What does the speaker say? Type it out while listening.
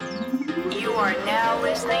are now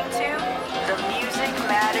listening to the Music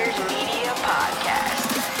Matters Media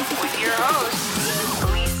Podcast with your host,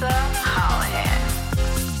 Lisa Hollihan.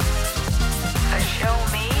 A show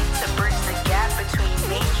made to bridge the gap between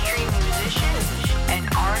mainstream musicians and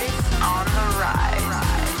artists on the rise.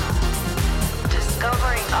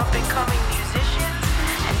 Discovering up-and-coming musicians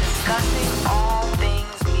and discussing all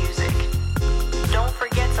things music. Don't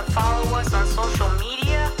forget to follow us on social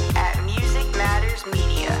media at Music Matters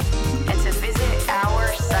Media and to visit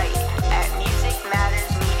our site at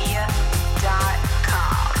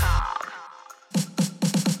musicmattersmedia.com.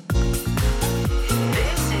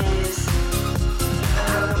 This is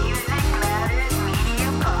the Music Matters Media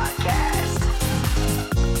Podcast.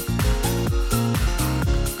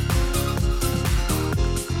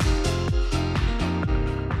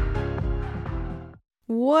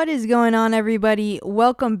 What is going on, everybody?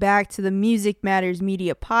 Welcome back to the Music Matters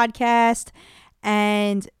Media Podcast.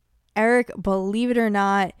 And Eric, believe it or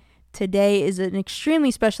not, today is an extremely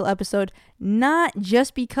special episode, not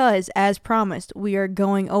just because, as promised, we are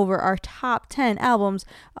going over our top 10 albums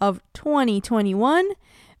of 2021,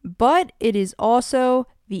 but it is also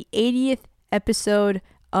the 80th episode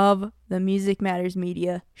of the Music Matters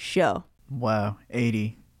Media show. Wow,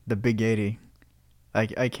 80. The big 80.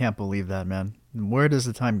 I can't believe that, man. Where does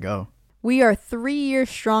the time go? We are 3 years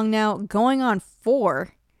strong now, going on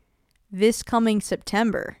 4 this coming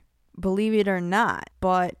September. Believe it or not.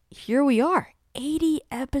 But here we are, 80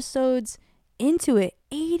 episodes into it.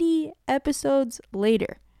 80 episodes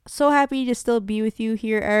later. So happy to still be with you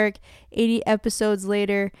here, Eric. 80 episodes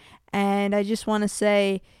later. And I just want to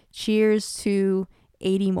say cheers to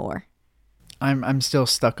 80 more. I'm still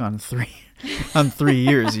stuck on 3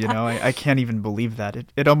 years, you know. I can't even believe that.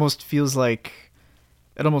 It almost feels like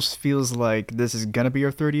this is gonna be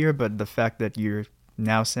our 3rd year, but the fact that you're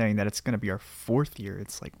now saying that it's gonna be our 4th year,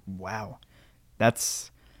 it's like, wow. That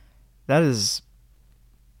is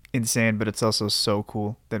insane, but it's also so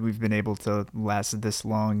cool that we've been able to last this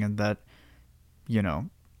long, and that, you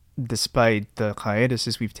know, despite the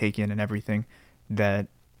hiatuses we've taken and everything, that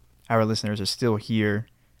our listeners are still here,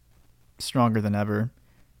 stronger than ever,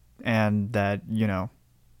 and that, you know,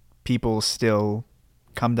 people still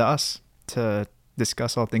come to us to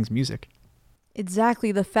discuss all things music.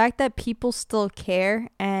 Exactly. The fact that people still care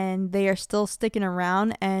and they are still sticking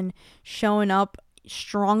around and showing up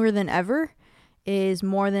stronger than ever is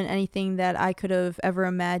more than anything that I could have ever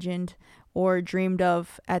imagined or dreamed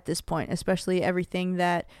of at this point, especially everything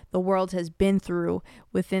that the world has been through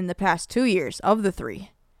within the past 2 years of the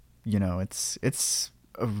 3. You know, it's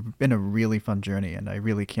been a really fun journey, and I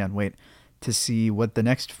really can't wait to see what the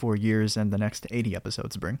next 4 years and the next 80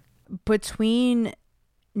 episodes bring. Between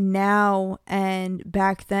now and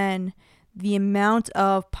back then, the amount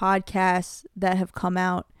of podcasts that have come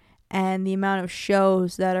out and the amount of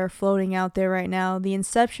shows that are floating out there right now, the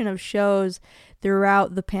inception of shows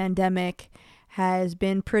throughout the pandemic has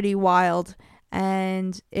been pretty wild.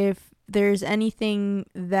 And if there's anything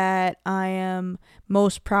that I am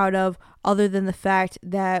most proud of, other than the fact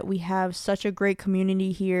that we have such a great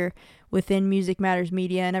community here within Music Matters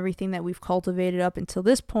Media and everything that we've cultivated up until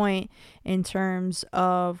this point in terms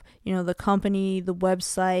of, you know, the company, the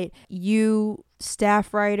website, you,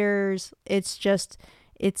 staff writers, it's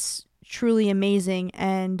truly amazing.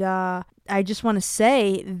 And I just want to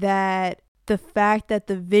say that the fact that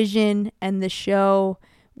the vision and the show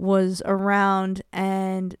was around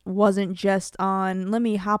and wasn't just on, let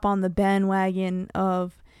me hop on the bandwagon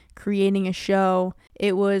of creating a show.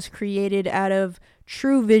 It was created out of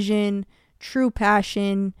true vision, true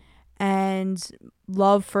passion, and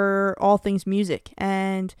love for all things music.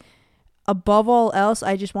 And above all else,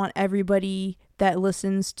 I just want everybody that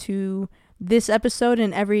listens to this episode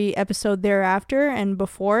and every episode thereafter and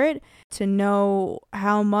before it to know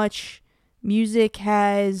how much music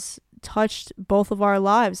has touched both of our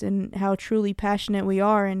lives and how truly passionate we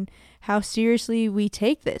are and how seriously we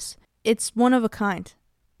take this. It's one of a kind,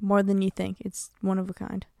 more than you think. It's one of a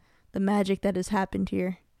kind. The magic that has happened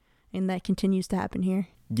here and that continues to happen here.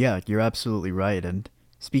 Yeah, you're absolutely right. And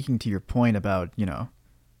speaking to your point about, you know,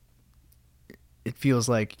 it feels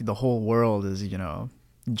like the whole world is, you know,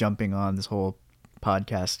 jumping on this whole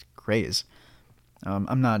podcast craze.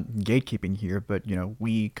 I'm not gatekeeping here, but, you know,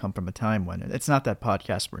 we come from a time when it's not that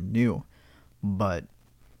podcasts were new, but,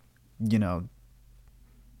 you know,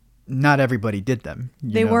 not everybody did them.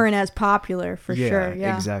 They weren't as popular, for sure.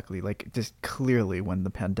 Yeah, exactly. Like, just clearly when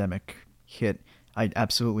the pandemic hit, I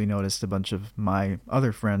absolutely noticed a bunch of my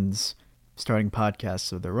other friends starting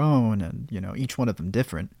podcasts of their own, and, you know, each one of them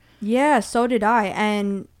different. Yeah, so did I.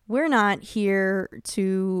 And we're not here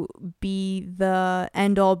to be the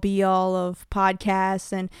end all be all of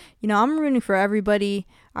podcasts. And, I'm rooting for everybody.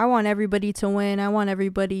 I want everybody to win. I want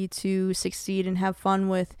everybody to succeed and have fun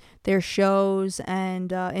with their shows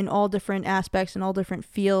and in all different aspects and all different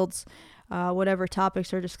fields, whatever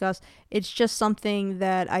topics are discussed. It's just something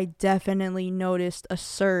that I definitely noticed a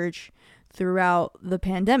surge throughout the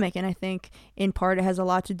pandemic. And I think in part it has a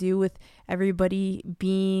lot to do with everybody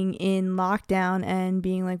being in lockdown and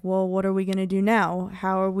being like, well, what are we going to do now?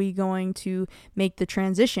 How are we going to make the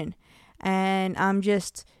transition? And I'm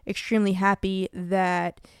just extremely happy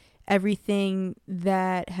that everything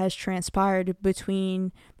that has transpired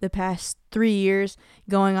between the past 3 years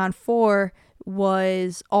going on 4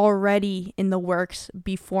 was already in the works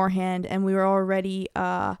beforehand, and we were already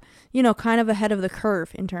kind of ahead of the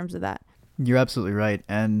curve in terms of that. You're absolutely right.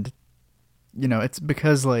 And, it's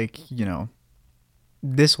because,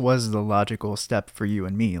 this was the logical step for you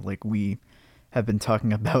and me. Like, we have been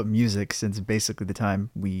talking about music since basically the time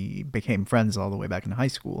we became friends all the way back in high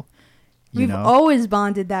school. We've always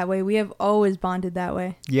bonded that way. We have always bonded that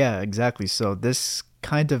way. Yeah, exactly. So this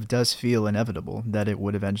kind of does feel inevitable that it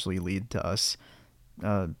would eventually lead to us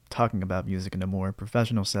talking about music in a more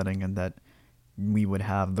professional setting, and that we would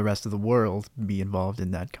have the rest of the world be involved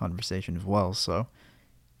in that conversation as well. So,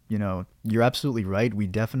 you're absolutely right. We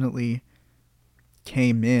definitely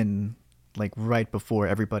came in like right before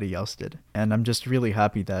everybody else did. And I'm just really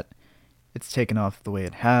happy that it's taken off the way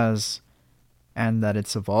it has, and that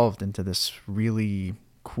it's evolved into this really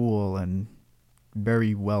cool and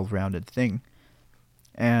very well-rounded thing.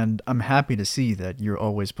 And I'm happy to see that you're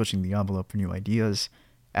always pushing the envelope for new ideas,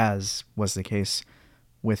 as was the case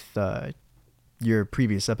with your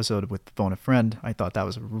previous episode with Phone a Friend. I thought that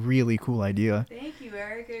was a really cool idea. Thank you,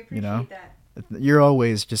 Eric. I appreciate that. You're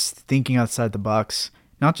always just thinking outside the box,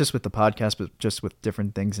 not just with the podcast, but just with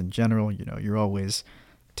different things in general. You're always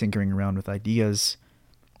tinkering around with ideas.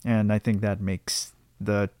 And I think that makes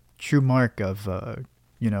the true mark of,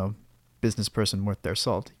 business person worth their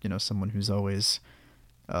salt. Someone who's always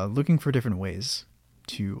looking for different ways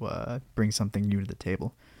to bring something new to the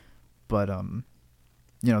table. But,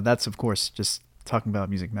 that's, of course, just talking about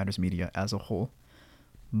Music Matters Media as a whole.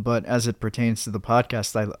 But as it pertains to the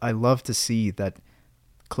podcast, I love to see that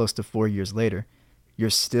close to 4 years later, you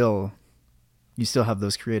still have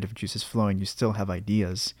those creative juices flowing. You still have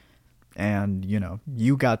ideas. And,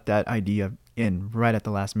 you got that idea in right at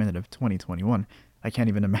the last minute of 2021. I can't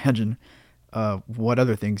even imagine what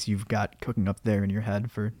other things you've got cooking up there in your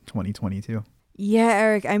head for 2022. Yeah,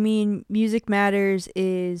 Eric. I mean, Music Matters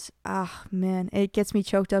is, it gets me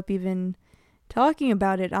choked up even talking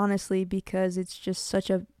about it, honestly, because it's just such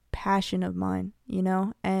a passion of mine,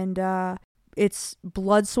 and it's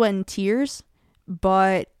blood, sweat, and tears,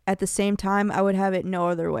 but at the same time, I would have it no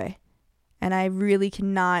other way. And I really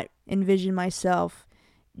cannot envision myself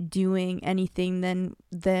doing anything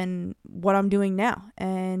than what I'm doing now.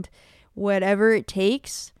 And whatever it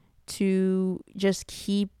takes to just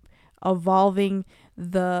keep evolving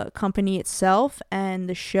the company itself and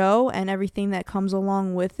the show and everything that comes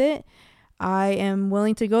along with it, I am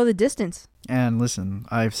willing to go the distance. And listen,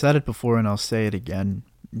 I've said it before and I'll say it again.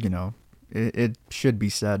 It should be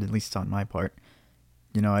said, at least on my part.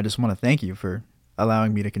 I just want to thank you for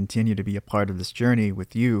allowing me to continue to be a part of this journey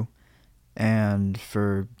with you, and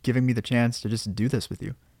for giving me the chance to just do this with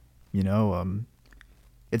you.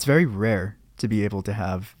 It's very rare to be able to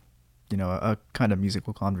have, a kind of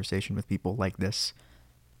musical conversation with people like this.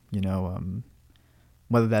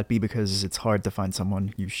 Whether that be because it's hard to find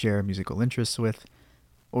someone you share musical interests with,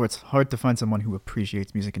 or it's hard to find someone who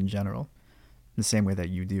appreciates music in general, the same way that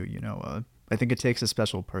you do. I think it takes a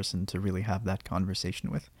special person to really have that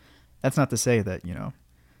conversation with. That's not to say that,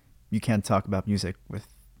 you can't talk about music with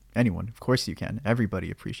anyone. Of course you can.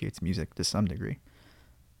 Everybody appreciates music to some degree.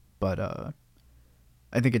 But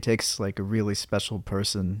I think it takes like a really special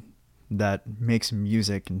person that makes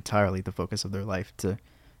music entirely the focus of their life to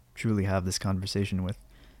truly have this conversation with.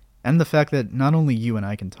 And the fact that not only you and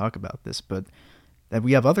I can talk about this, but that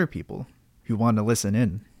we have other people who want to listen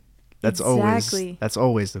in. That's always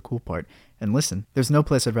the cool part. And listen, there's no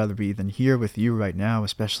place I'd rather be than here with you right now,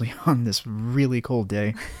 especially on this really cold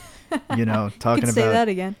day. Talking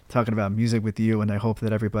about music with you, and I hope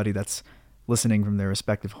that everybody that's listening from their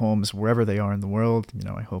respective homes, wherever they are in the world,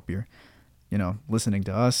 I hope you're, listening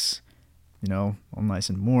to us, all nice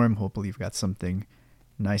and warm. Hopefully you've got something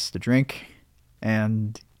nice to drink,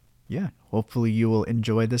 and, yeah, hopefully you will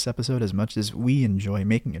enjoy this episode as much as we enjoy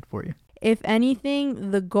making it for you. If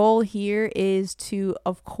anything, the goal here is to,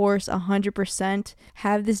 of course, 100%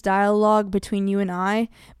 have this dialogue between you and I,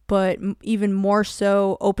 but even more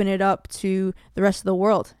so open it up to the rest of the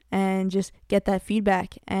world and just get that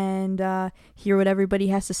feedback and hear what everybody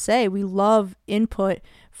has to say. We love input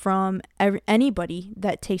from anybody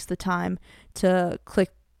that takes the time to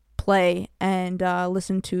click play and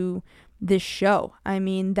listen to this show. I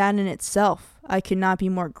mean, that in itself, I could not be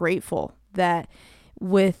more grateful that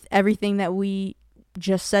with everything that we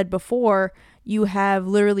just said before, you have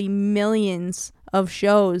literally millions of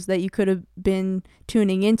shows that you could have been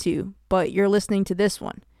tuning into, but you're listening to this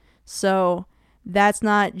one. So that's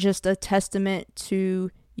not just a testament to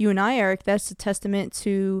you and I, Eric. That's a testament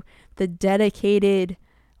to the dedicated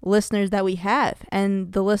listeners that we have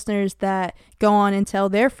and the listeners that go on and tell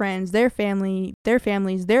their friends, their family, their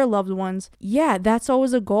families, their loved ones. Yeah, that's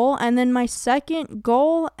always a goal. And then my second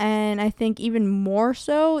goal, and I think even more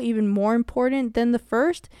so, even more important than the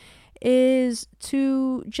first, is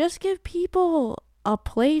to just give people a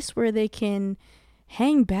place where they can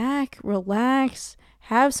hang back, relax,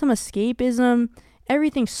 have some escapism.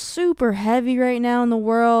 Everything's super heavy right now in the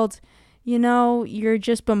world. You know, you're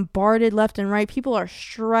just bombarded left and right. People are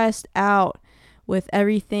stressed out with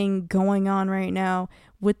everything going on right now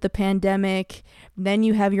with the pandemic. Then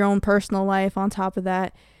you have your own personal life on top of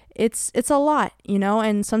that. It's a lot, you know,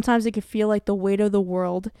 and sometimes it can feel like the weight of the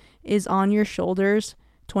world is on your shoulders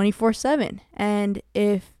 24/7. And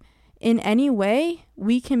if in any way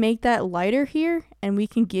we can make that lighter here and we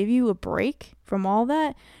can give you a break from all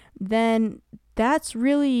that, then that's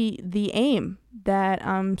really the aim that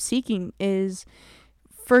I'm seeking, is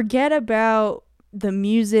forget about the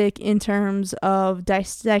music in terms of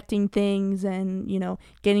dissecting things and, you know,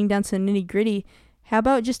 getting down to the nitty gritty. How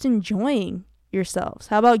about just enjoying yourselves?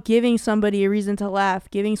 How about giving somebody a reason to laugh,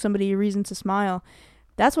 giving somebody a reason to smile?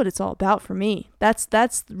 That's what it's all about for me.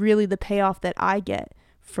 That's really the payoff that I get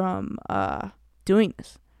from doing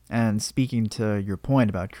this. And speaking to your point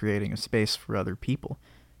about creating a space for other people,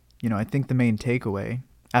 you know, I think the main takeaway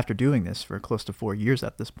after doing this for close to 4 years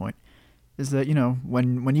at this point is that, you know,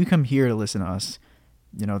 when you come here to listen to us,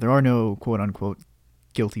 you know, there are no quote unquote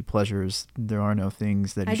guilty pleasures. There are no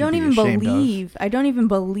things that you should be ashamed of. I don't even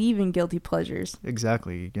believe in guilty pleasures.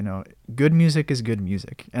 Exactly. You know, good music is good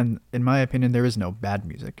music. And in my opinion, there is no bad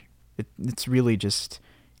music. It's really just,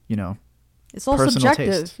 you know, it's all personal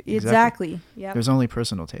subjective. taste. Exactly. Yeah. There's only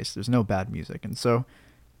personal taste. There's no bad music. And so,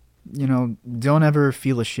 you know, don't ever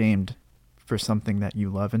feel ashamed for something that you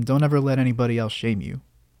love, and don't ever let anybody else shame you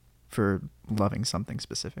for loving something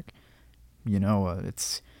specific. You know,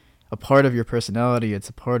 it's a part of your personality. It's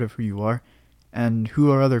a part of who you are, and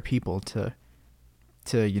who are other people to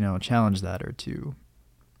you know, challenge that or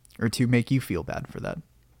to make you feel bad for that.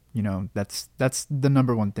 You know, that's the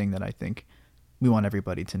number one thing that I think we want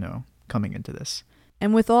everybody to know coming into this.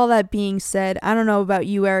 And with all that being said, I don't know about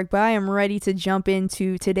you, Eric, but I am ready to jump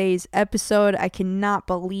into today's episode. I cannot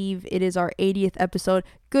believe it is our 80th episode.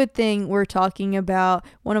 Good thing we're talking about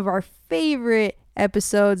one of our favorite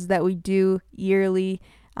episodes that we do yearly.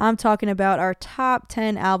 I'm talking about our top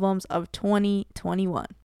 10 albums of 2021.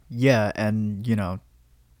 Yeah, and, you know,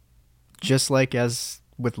 just like as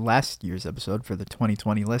with last year's episode for the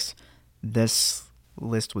 2020 list, this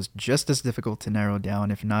list was just as difficult to narrow down,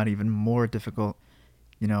 if not even more difficult.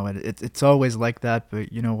 You know, it's always like that,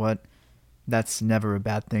 but you know what? That's never a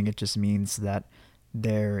bad thing. It just means that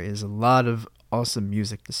there is a lot of awesome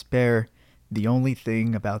music to spare. The only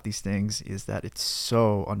thing about these things is that it's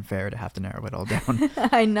so unfair to have to narrow it all down.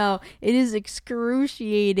 I know. It is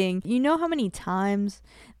excruciating. You know how many times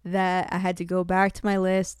that I had to go back to my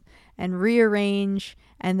list and rearrange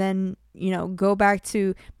and then, you know, go back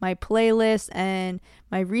to my playlist and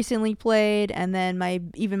my recently played and then my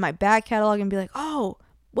back catalog and be like, oh,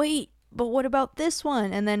 wait, but what about this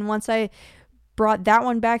one? And then once I brought that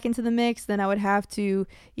one back into the mix, then I would have to,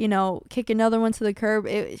 you know, kick another one to the curb.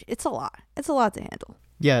 It's a lot. It's a lot to handle.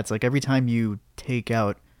 Yeah, it's like every time you take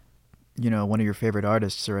out, you know, one of your favorite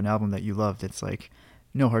artists or an album that you loved, it's like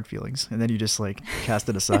no hard feelings. And then you just like cast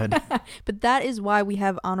it aside. But that is why we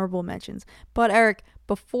have honorable mentions. But Eric,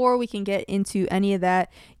 before we can get into any of that,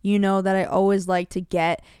 you know that I always like to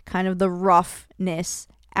get kind of the roughness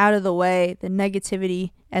out of the way, the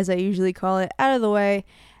negativity, as I usually call it, out of the way.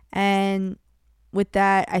 And with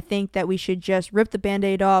that, I think that we should just rip the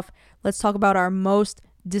Band-Aid off. Let's talk about our most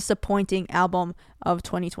disappointing album of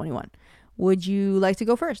 2021. Would you like to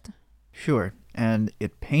go first? Sure. And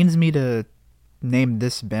it pains me to name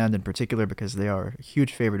this band in particular because they are a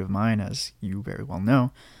huge favorite of mine, as you very well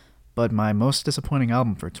know. but my most disappointing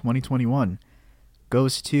album for 2021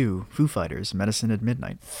 goes to Foo Fighters' Medicine at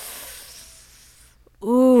Midnight.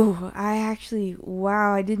 Ooh,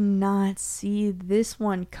 wow, I did not see this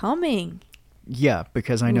one coming. Yeah,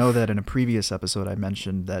 because I know Oof. that in a previous episode I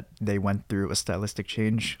mentioned that they went through a stylistic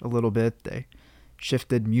change a little bit. They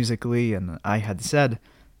shifted musically, and I had said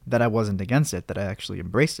that I wasn't against it, that I actually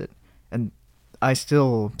embraced it. And I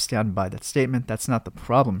still stand by that statement. That's not the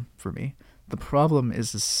problem for me. The problem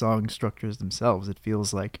is the song structures themselves. It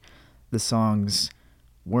feels like the songs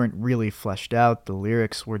weren't really fleshed out. The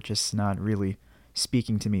lyrics were just not really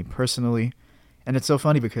speaking to me personally. And it's so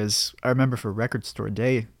funny because I remember for Record Store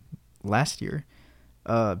Day last year,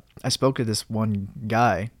 I spoke to this one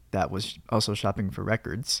guy that was also shopping for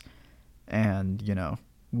records. And,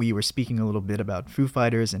 we were speaking a little bit about Foo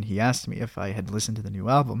Fighters, and he asked me if I had listened to the new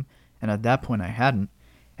album. And at that point I hadn't.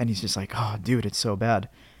 And he's just like, oh, dude, it's so bad.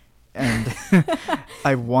 And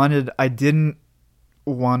I didn't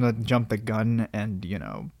want to jump the gun and,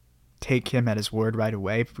 take him at his word right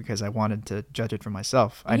away because I wanted to judge it for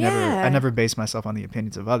myself. I never base myself on the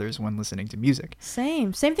opinions of others when listening to music.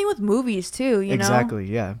 Same thing with movies too, Exactly,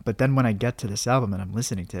 yeah. But then when I get to this album and I'm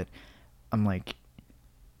listening to it, I'm like,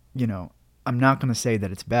 I'm not going to say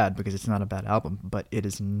that it's bad because it's not a bad album, but it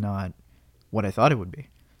is not what I thought it would be.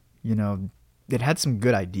 It had some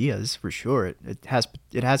good ideas for sure. It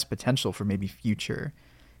has potential for maybe future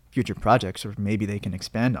projects, or maybe they can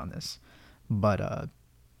expand on this. But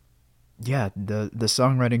yeah, the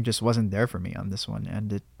songwriting just wasn't there for me on this one,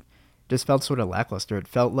 and it just felt sort of lackluster. It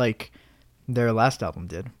felt like their last album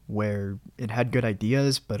did, where it had good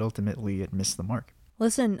ideas, but ultimately it missed the mark.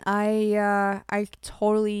 Listen, I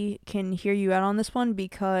totally can hear you out on this one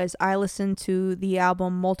because I listened to the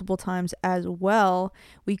album multiple times as well.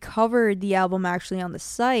 We covered the album actually on the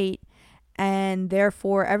site, and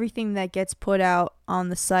therefore everything that gets put out on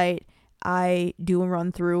the site, I do a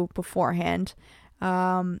run through beforehand.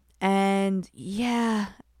 And yeah,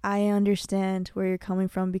 I understand where you're coming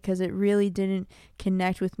from because it really didn't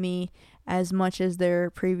connect with me as much as their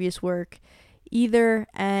previous work either,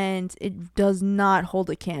 and it does not hold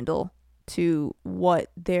a candle to what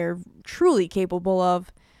they're truly capable of.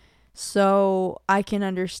 So I can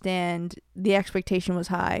understand the expectation was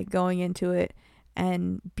high going into it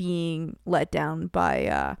and being let down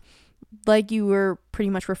by, like you were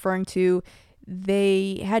pretty much referring to,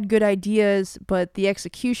 they had good ideas, but the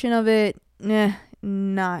execution of it,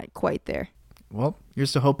 not quite there. Well, you're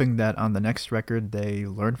still hoping that on the next record they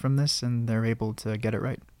learn from this and they're able to get it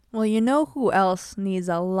right. Well, you know who else needs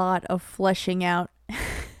a lot of fleshing out?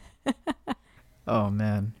 Oh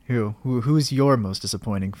man, who's your most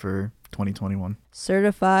disappointing for 2021?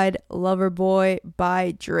 Certified Lover Boy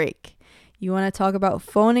by Drake. You want to talk about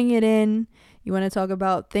phoning it in? You want to talk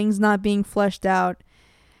about things not being fleshed out?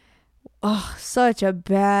 Oh, such a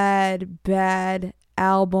bad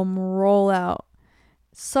album rollout.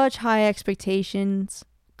 Such high expectations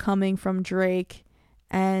coming from Drake.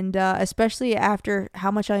 And especially after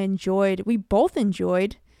how much we both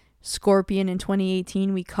enjoyed Scorpion in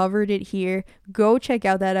 2018. We covered it here. Go check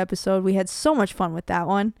out that episode. We had so much fun with that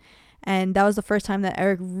one. And that was the first time that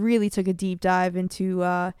Eric really took a deep dive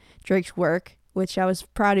into Drake's work, which I was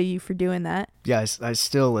proud of you for doing that. Yeah, I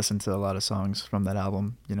still listen to a lot of songs from that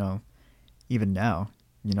album, even now.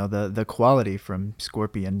 The quality from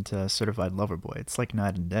Scorpion to Certified Lover Boy, it's like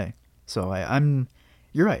night and day. So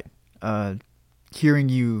you're right. Hearing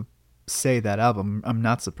you say that album, I'm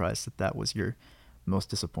not surprised that was your most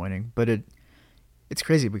disappointing. But it's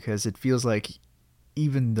crazy because it feels like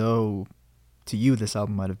even though to you this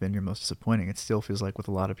album might have been your most disappointing, it still feels like with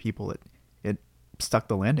a lot of people it stuck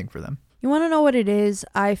the landing for them. You want to know what it is?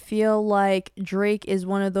 I feel like Drake is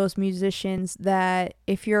one of those musicians that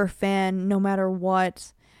if you're a fan, no matter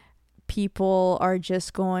what, people are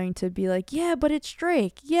just going to be like, yeah, but it's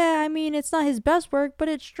Drake. Yeah, I mean, it's not his best work, but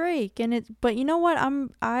it's Drake. But you know what?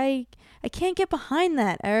 I can't get behind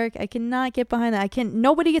that, Eric. I cannot get behind that.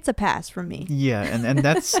 Nobody gets a pass from me. Yeah, and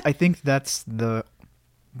that's I think that's the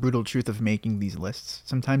brutal truth of making these lists.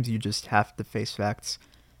 Sometimes you just have to face facts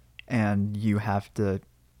and you have to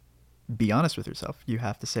be honest with yourself. You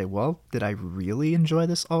have to say, well, did I really enjoy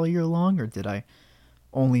this all year long, or did I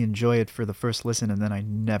only enjoy it for the first listen and then I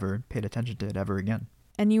never paid attention to it ever again?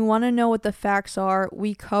 And you want to know what the facts are?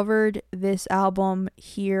 We covered this album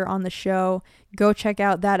here on the show. Go check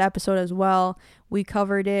out that episode as well. We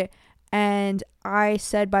covered it, and I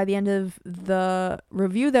said by the end of the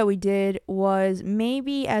review that we did was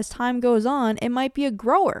maybe as time goes on, it might be a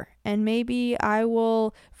grower, and maybe I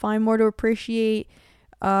will find more to appreciate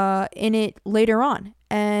in it later on.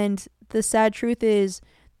 And the sad truth is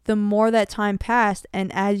the more that time passed,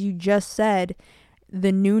 and as you just said,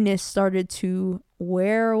 the newness started to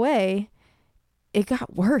wear away, it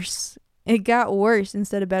got worse. It got worse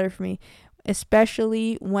instead of better for me,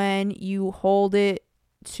 especially when you hold it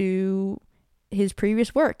to his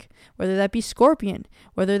previous work, whether that be Scorpion,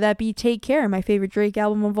 whether that be Take Care, my favorite Drake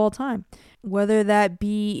album of all time, whether that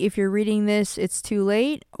be, if you're reading this, It's Too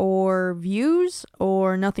Late, or Views,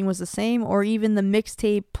 or Nothing Was the Same, or even the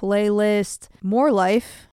mixtape playlist More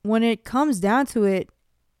Life. When it comes down to it,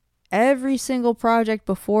 every single project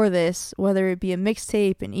before this, whether it be a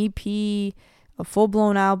mixtape, an EP, a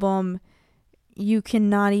full-blown album, you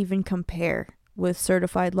cannot even compare with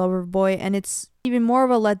Certified Lover Boy, and it's even more of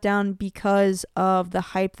a letdown because of the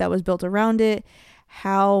hype that was built around it,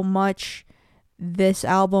 how much this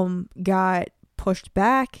album got pushed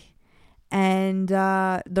back, and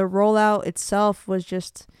the rollout itself was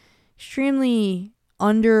just extremely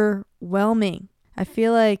underwhelming. I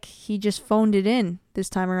feel like he just phoned it in this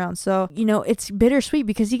time around. So, it's bittersweet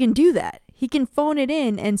because he can do that. He can phone it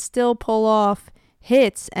in and still pull off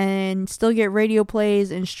hits and still get radio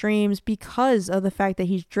plays and streams because of the fact that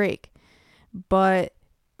he's Drake. But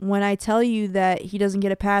when I tell you that he doesn't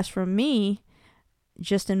get a pass from me,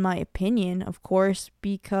 just in my opinion, of course,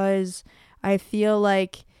 because I feel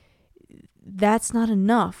like that's not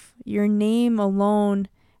enough. Your name alone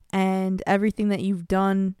and everything that you've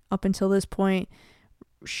done up until this point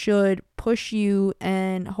should push you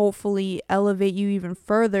and hopefully elevate you even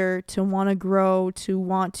further to want to grow, to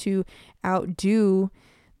want to outdo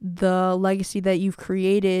the legacy that you've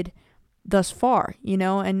created thus far,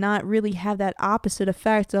 and not really have that opposite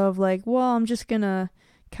effect of like, well, I'm just gonna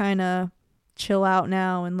kind of chill out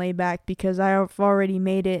now and lay back because I've already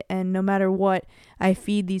made it, and no matter what I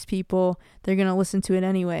feed these people, they're gonna listen to it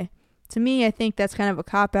anyway. To me, I think that's kind of a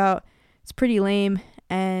cop-out. It's pretty lame,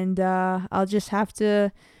 and I'll just have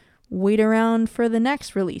to wait around for the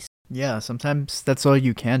next release. Yeah, sometimes that's all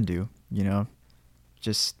you can do,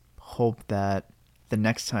 just hope that the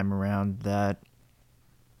next time around that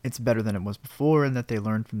it's better than it was before and that they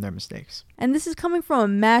learn from their mistakes. And this is coming from a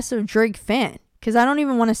massive Drake fan, because I don't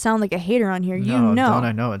even want to sound like a hater on here. No, don't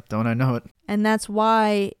I know it. And that's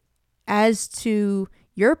why, as to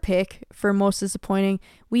your pick for most disappointing,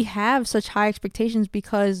 we have such high expectations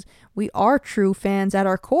because we are true fans at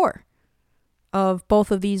our core of both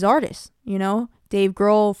of these artists. Dave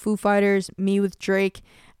Grohl, Foo Fighters, me with Drake.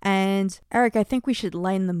 And Eric, I think we should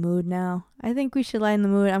lighten the mood now.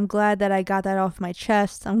 I'm glad that I got that off my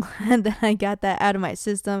chest. I'm glad that I got that out of my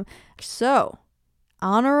system. So,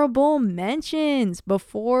 honorable mentions.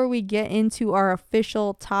 Before we get into our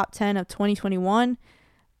official top 10 of 2021,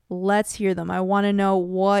 let's hear them. I want to know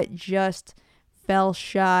what just fell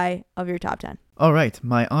shy of your top 10. All right,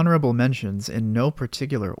 my honorable mentions in no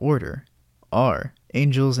particular order are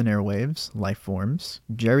Angels and Airwaves, Lifeforms,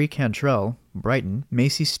 Jerry Cantrell, Brighton,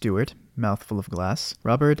 Macy Stewart, Mouthful of Glass,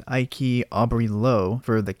 Robert Ike Aubrey Lowe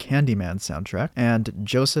for the Candyman soundtrack, and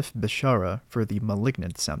Joseph Bishara for the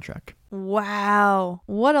Malignant soundtrack. Wow,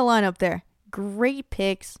 what a lineup there. Great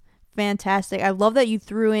picks. Fantastic. I love that you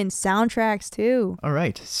threw in soundtracks too. All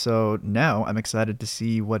right, so now I'm excited to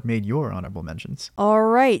see what made your honorable mentions. All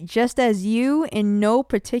right, just as you, in no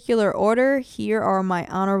particular order, here are my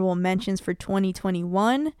honorable mentions for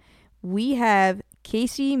 2021. We have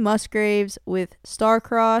Casey Musgraves with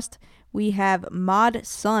Starcrossed. We have Mod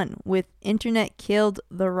Sun with Internet Killed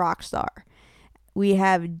the Rockstar. We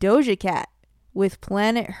have Doja Cat with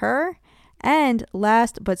Planet Her. And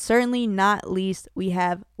last but certainly not least, we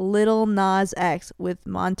have Lil Nas X with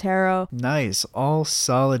Montero. Nice. All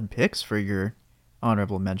solid picks for your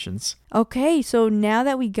honorable mentions. Okay, so now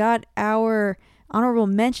that we got our honorable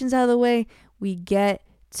mentions out of the way, we get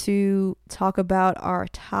to talk about our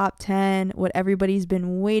top 10, what everybody's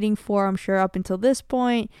been waiting for, I'm sure, up until this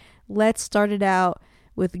point. Let's start it out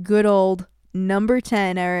with good old number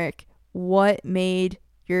 10, Eric. What made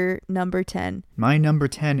your number 10? My number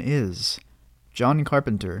 10 is John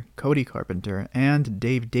Carpenter, Cody Carpenter, and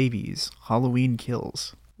Dave Davies, Halloween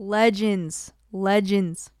Kills. Legends.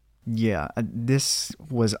 Yeah, this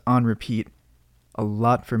was on repeat a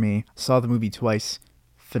lot for me. Saw the movie twice.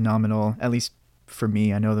 Phenomenal, at least for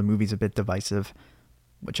me. I know the movie's a bit divisive,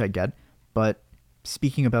 which I get, but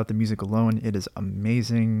speaking about the music alone, it is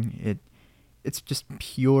amazing. It's just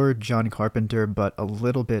pure John Carpenter, but a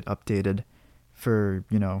little bit updated for,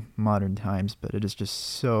 modern times, but it is just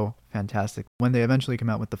so fantastic. When they eventually come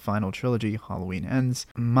out with the final trilogy, Halloween Ends,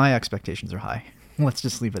 my expectations are high. Let's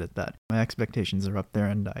just leave it at that. My expectations are up there,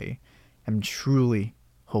 and I am truly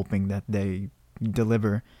hoping that they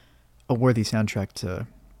deliver a worthy soundtrack to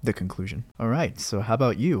the conclusion. All right, so how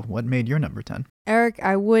about you? What made your number 10? Eric,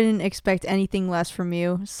 I wouldn't expect anything less from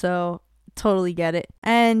you, so totally get it.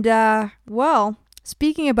 And, well,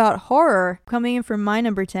 speaking about horror, coming in for my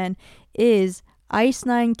number 10 is Ice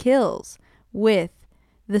Nine Kills with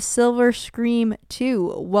The Silver Scream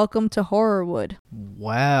 2, Welcome to Horrorwood.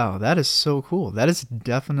 Wow, that is so cool. That is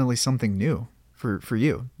definitely something new for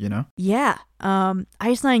you, you know? Yeah,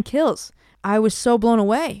 Ice Nine Kills. I was so blown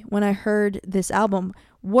away when I heard this album.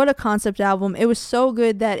 What a concept album. It was so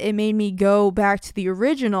good that it made me go back to the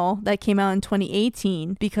original that came out in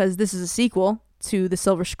 2018 because this is a sequel to The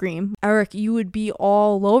Silver Scream. Eric, you would be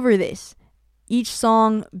all over this. Each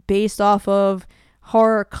song based off of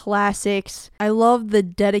horror classics. I love the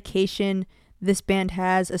dedication this band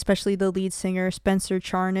has, especially the lead singer, Spencer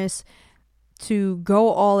Charnas, to go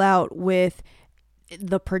all out with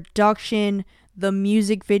the production, the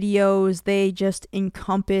music videos. They just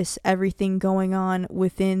encompass everything going on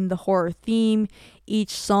within the horror theme.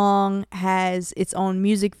 Each song has its own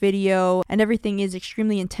music video, and everything is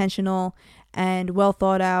extremely intentional and well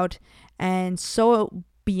thought out and so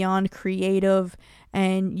beyond creative.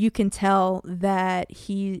 And you can tell that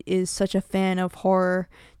he is such a fan of horror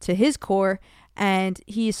to his core, and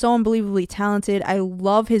he is so unbelievably talented. I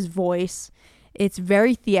love his voice. It's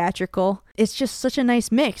very theatrical. It's just such a nice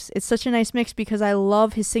mix. It's such a nice mix because I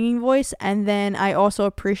love his singing voice, and then I also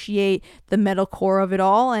appreciate the metalcore of it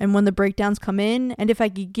all and when the breakdowns come in. And if I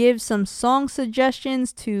could give some song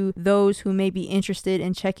suggestions to those who may be interested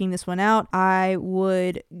in checking this one out, I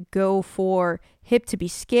would go for Hip to Be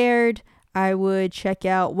Scared. I would check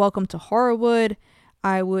out Welcome to Horrorwood.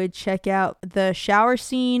 I would check out The Shower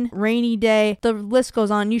Scene, Rainy Day. The list goes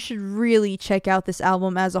on. You should really check out this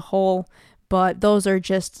album as a whole. But those are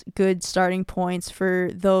just good starting points for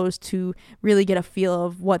those to really get a feel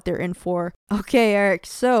of what they're in for. Okay, Eric,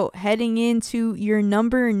 so heading into your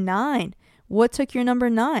number 9. What took your number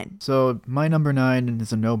 9? So my number 9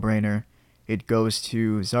 is a no-brainer. It goes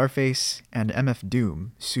to Czarface and MF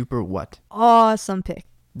Doom, Super What. Awesome pick.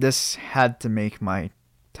 This had to make my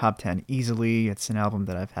top 10 easily. It's an album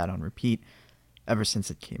that I've had on repeat ever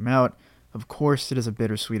since it came out. Of course, it is a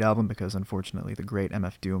bittersweet album because, unfortunately, the great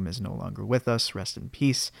MF Doom is no longer with us. Rest in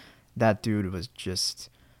peace. That dude was just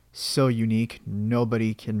so unique.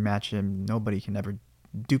 Nobody can match him. Nobody can ever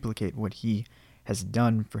duplicate what he has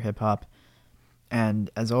done for hip-hop. And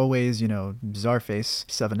as always, you know, Czarface,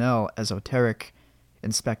 7L, Esoteric,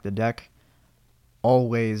 Inspect the Deck,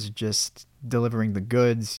 always just delivering the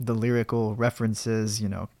goods, the lyrical references, you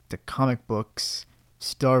know, the comic books,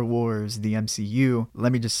 Star Wars, the MCU.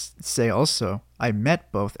 Let me just say also, I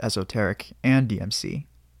met both Esoteric and DMC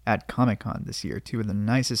at Comic-Con this year. Two of the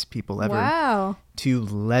nicest people ever. Wow. Two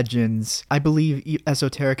legends. I believe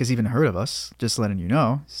Esoteric has even heard of us, just letting you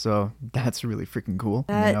know. So that's really freaking cool.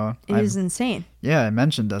 That is insane. Yeah, I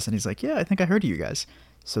mentioned us and he's like, yeah, I think I heard of you guys.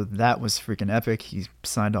 So that was freaking epic. He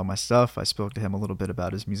signed all my stuff. I spoke to him a little bit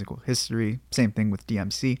about his musical history. Same thing with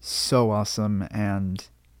DMC. So awesome. And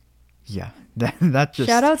yeah, that just...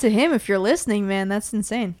 Shout out to him if you're listening, man. That's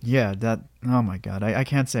insane. Yeah, oh my god. I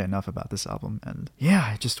can't say enough about this album. And yeah,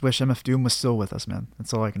 I just wish MF Doom was still with us, man.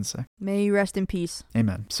 That's all I can say. May you rest in peace.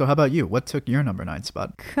 Amen. So how about you? What took your number 9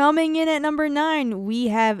 spot? Coming in at number 9, we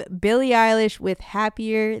have Billie Eilish with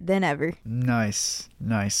Happier Than Ever. Nice.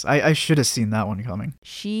 I should have seen that one coming.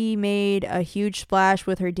 She made a huge splash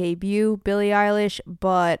with her debut, Billie Eilish,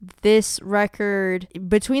 but this record,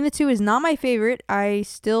 between the two, is not my favorite. I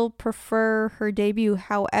still prefer her debut.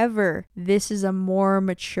 However, this is a more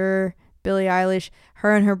mature Billie Eilish.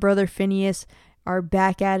 Her and her brother Phineas are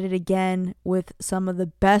back at it again with some of the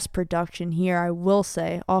best production here, I will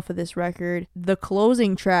say, off of this record. The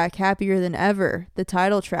closing track, Happier Than Ever, the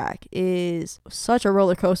title track, is such a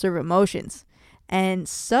roller coaster of emotions and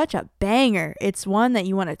such a banger. It's one that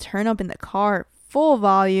you want to turn up in the car full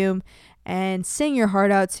volume and sing your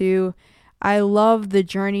heart out to. I love the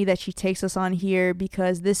journey that she takes us on here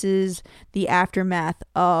because this is the aftermath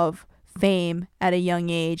of fame at a young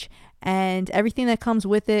age and everything that comes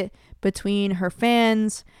with it between her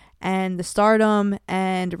fans and the stardom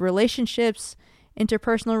and relationships,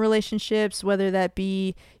 interpersonal relationships, whether that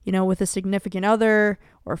be, you know, with a significant other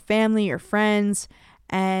or family or friends.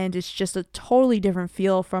 And it's just a totally different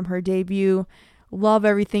feel from her debut. Love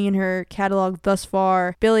everything in her catalog thus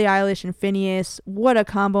far. Billie Eilish and Phineas, what a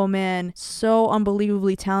combo, man. So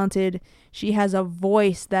unbelievably talented. She has a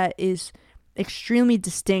voice that is extremely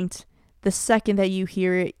distinct. The second that you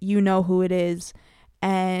hear it, you know who it is.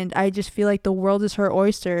 And I just feel like the world is her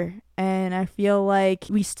oyster. And I feel like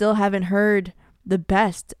we still haven't heard the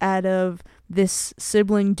best out of this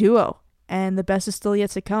sibling duo. and the best is still yet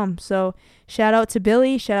to come. So shout out to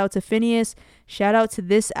Billy, shout out to Phineas, shout out to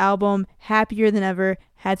this album, Happier Than Ever.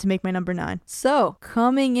 Had to make my number 9. So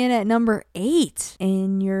coming in at number 8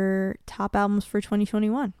 in your top albums for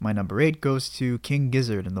 2021. My number 8 goes to King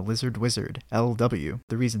Gizzard and the Lizard Wizard, LW.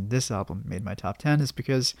 The reason this album made my top 10 is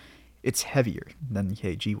because it's heavier than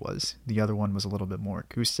KG was. The other one was a little bit more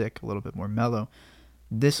acoustic, a little bit more mellow.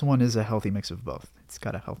 This one is a healthy mix of both. It's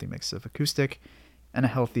got a healthy mix of acoustic and a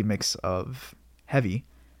healthy mix of heavy,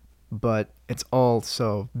 but it's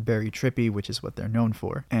also very trippy, which is what they're known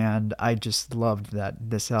for. And I just loved that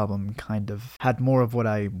this album kind of had more of what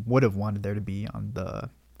I would have wanted there to be on the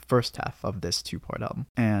first half of this 2-part album.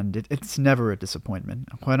 And it's never a disappointment.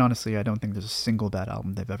 Quite honestly, I don't think there's a single bad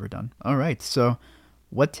album they've ever done. All right, so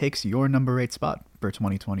what takes your number 8 spot for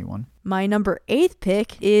 2021? My number 8th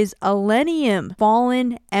pick is Illenium,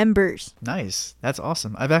 Fallen Embers. Nice. That's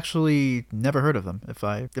awesome. I've actually never heard of them, if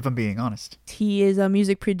I'm being honest. He is a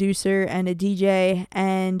music producer and a DJ,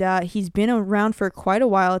 and he's been around for quite a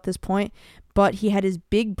while at this point. But he had his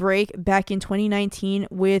big break back in 2019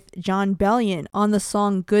 with Jon Bellion on the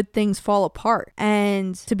song Good Things Fall Apart.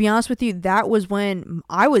 And to be honest with you, that was when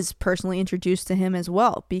I was personally introduced to him as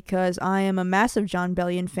well, because I am a massive Jon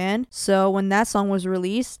Bellion fan. So when that song was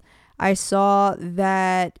released, I saw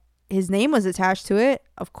that his name was attached to it.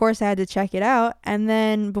 Of course, I had to check it out. And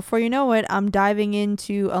then before you know it, I'm diving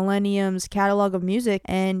into Illenium's catalog of music,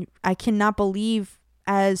 and I cannot believe,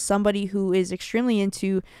 as somebody who is extremely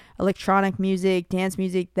into electronic music, dance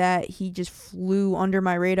music, that he just flew under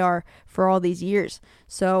my radar for all these years.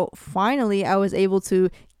 So finally, I was able to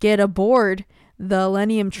get aboard the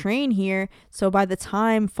Illenium train here. So by the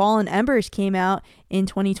time Fallen Embers came out in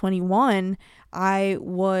 2021, I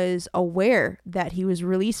was aware that he was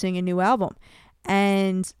releasing a new album.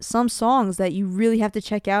 And some songs that you really have to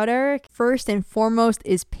check out, Eric, first and foremost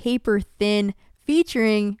is Paper Thin,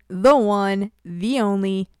 featuring the one, the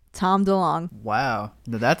only, Tom DeLonge. Wow,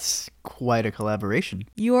 that's quite a collaboration.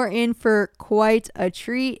 You are in for quite a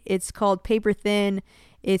treat. It's called Paper Thin.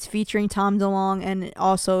 It's featuring Tom DeLonge, and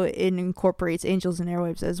also it incorporates Angels and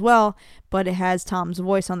Airwaves as well, but it has Tom's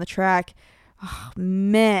voice on the track. Oh,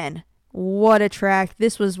 man, what a track.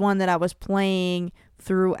 This was one that I was playing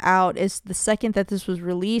throughout. It's the second that this was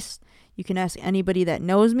released. You can ask anybody that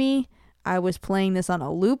knows me. I was playing this on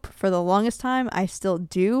a loop for the longest time. I still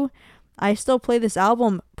do. I still play this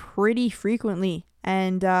album pretty frequently.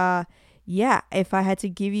 And yeah, if I had to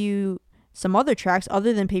give you some other tracks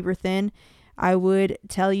other than Paper Thin, I would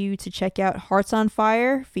tell you to check out Hearts on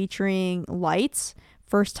Fire featuring Lights,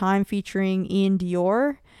 First Time featuring Ian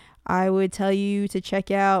Dior. I would tell you to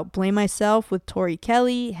check out Blame Myself with Tori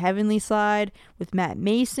Kelly, Heavenly Side with Matt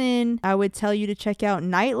Mason. I would tell you to check out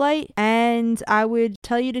Nightlight, and I would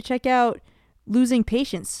tell you to check out Losing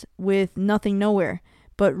Patience with Nothing Nowhere.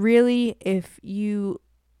 But really, if you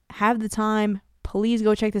have the time, please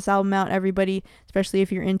go check this album out, everybody, especially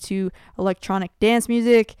if you're into electronic dance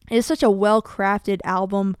music. It is such a well-crafted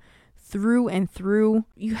album through and through.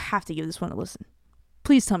 You have to give this one a listen.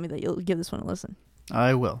 Please tell me that you'll give this one a listen.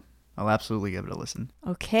 I will. I'll absolutely give it a listen.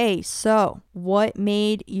 Okay, so what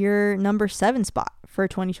made your number 7 spot for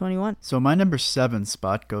 2021? So my number 7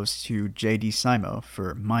 spot goes to J.D. Simo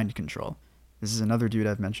for Mind Control. This is another dude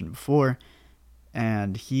I've mentioned before,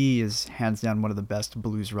 and he is hands down one of the best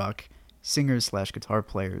blues rock singers/guitar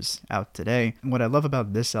players out today. And what I love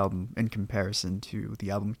about this album in comparison to the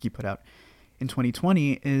album he put out in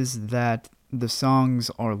 2020 is that the songs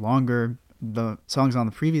are longer. The songs on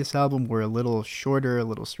the previous album were a little shorter, a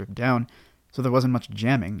little stripped down, so there wasn't much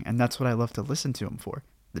jamming, and that's what I love to listen to him for.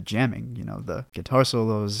 The jamming, the guitar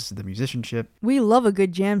solos, the musicianship. We love a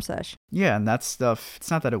good jam sesh. Yeah, and that stuff, it's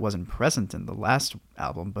not that it wasn't present in the last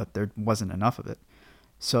album, but there wasn't enough of it.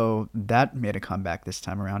 So that made a comeback this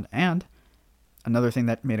time around, and another thing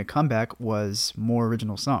that made a comeback was more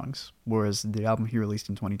original songs, whereas the album he released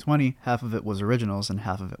in 2020, half of it was originals and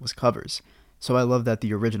half of it was covers. So I love that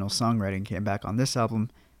the original songwriting came back on this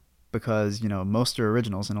album because, most are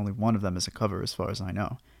originals and only one of them is a cover as far as I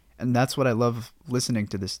know. And that's what I love listening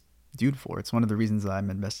to this dude for. It's one of the reasons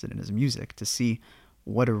I'm invested in his music, to see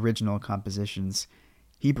what original compositions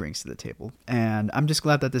he brings to the table. And I'm just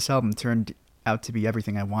glad that this album turned out to be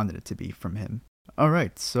everything I wanted it to be from him. All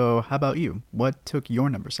right, so how about you? What took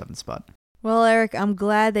your number 7 spot? Well, Eric, I'm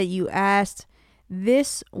glad that you asked.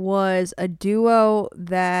 This was a duo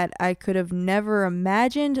that I could have never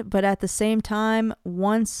imagined, but at the same time,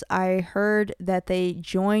 once I heard that they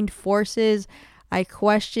joined forces, I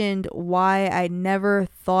questioned why I never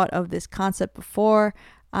thought of this concept before.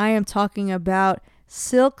 I am talking about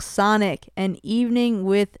Silk Sonic, An Evening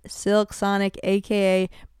with Silk Sonic, aka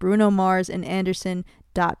Bruno Mars and Anderson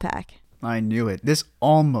 .Paak. I knew it. This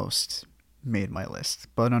almost made my list,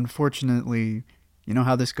 but unfortunately, you know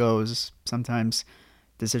how this goes. Sometimes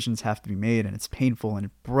decisions have to be made, and it's painful, and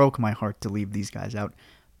it broke my heart to leave these guys out.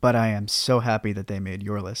 But I am so happy that they made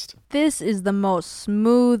your list. This is the most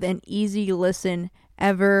smooth and easy listen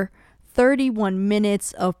ever. 31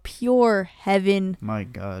 minutes of pure heaven. My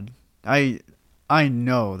God. I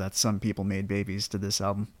know that some people made babies to this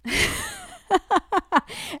album.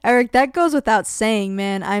 Eric, that goes without saying,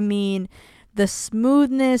 man. I mean, the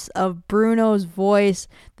smoothness of Bruno's voice,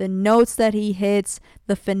 the notes that he hits,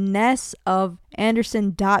 the finesse of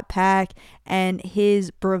Anderson .Paak, and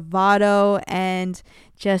his bravado, and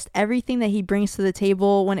just everything that he brings to the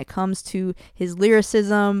table when it comes to his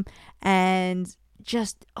lyricism, and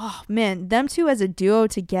just, oh man, them two as a duo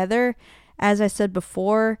together, as I said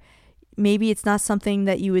before, maybe it's not something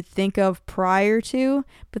that you would think of prior to,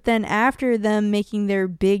 but then after them making their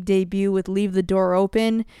big debut with Leave the Door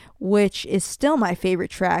Open, which is still my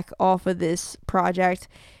favorite track off of this project,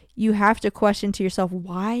 you have to question to yourself,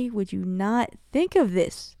 why would you not think of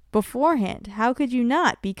this beforehand? How could you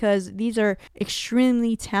not? Because these are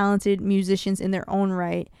extremely talented musicians in their own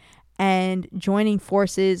right, and joining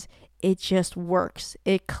forces, it just works.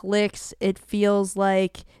 It clicks. It feels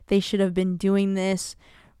like they should have been doing this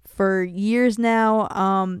for years now,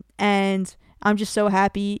 and I'm just so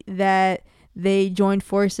happy that they joined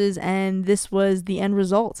forces and this was the end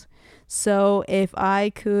result. So if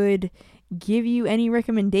I could give you any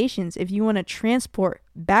recommendations, if you want to transport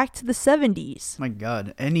back to the 70s. My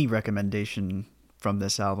God, any recommendation from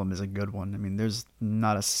this album is a good one. I mean, there's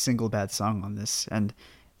not a single bad song on this, and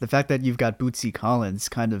the fact that you've got Bootsy Collins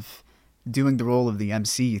kind of doing the role of the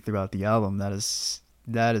MC throughout the album, that is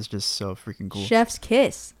just so freaking cool. Chef's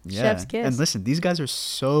kiss. Yeah. Chef's kiss. And listen, these guys are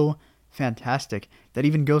so fantastic that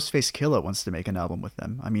even Ghostface Killah wants to make an album with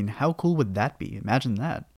them. I mean, how cool would that be? Imagine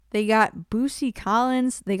that. They got Bootsy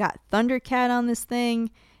Collins. They got Thundercat on this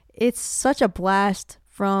thing. It's such a blast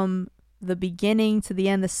from the beginning to the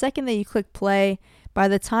end. The second that you click play, by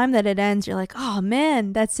the time that it ends, you're like, oh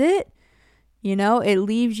man, that's it? You know, it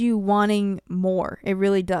leaves you wanting more. It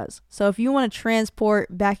really does. So if you want to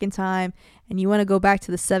transport back in time and you want to go back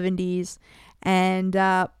to the 70s and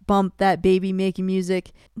bump that baby making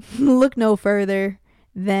music, look no further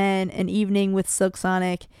than An Evening with Silk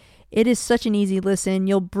Sonic. It is such an easy listen.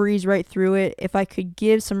 You'll breeze right through it. If I could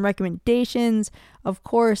give some recommendations, of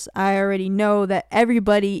course, I already know that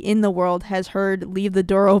everybody in the world has heard Leave the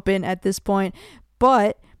Door Open at this point,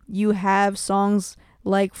 but you have songs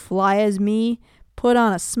like Fly As Me, Put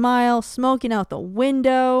On a Smile, Smoking Out the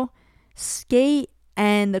Window, Skate,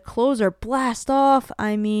 and the closer, Blast Off.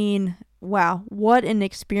 I mean, wow, what an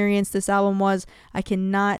experience this album was. I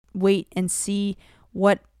cannot wait and see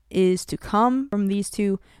what is to come from these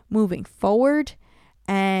two moving forward,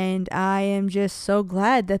 and I am just so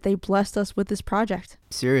glad that they blessed us with this project.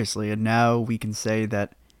 Seriously, and now we can say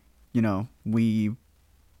that, you know, we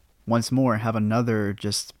once more have another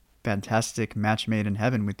just fantastic match made in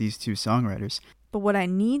heaven with these two songwriters. But what I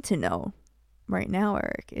need to know right now,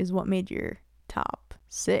 Eric, is what made your top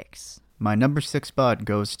 6. My number 6 spot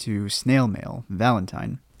goes to Snail Mail,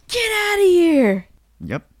 Valentine. Get out of here!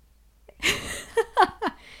 Yep.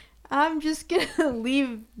 I'm just gonna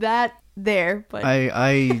leave that there, but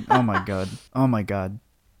oh my god.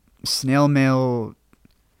 Snail Mail,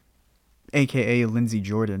 aka Lindsey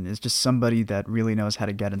Jordan, is just somebody that really knows how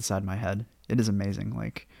to get inside my head. It is amazing.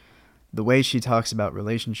 Like, the way she talks about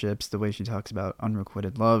relationships, the way she talks about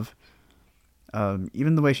unrequited love,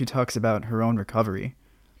 even the way she talks about her own recovery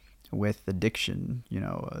with addiction, you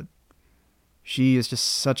know, she is just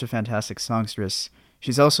such a fantastic songstress.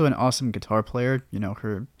 She's also an awesome guitar player. You know,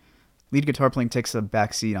 her lead guitar playing takes a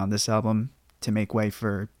backseat on this album to make way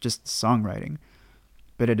for just songwriting.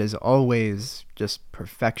 But it is always just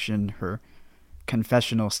perfection. Her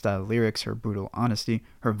confessional style lyrics, her brutal honesty.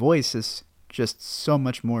 Her voice is just so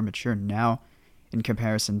much more mature now in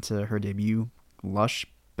comparison to her debut, Lush.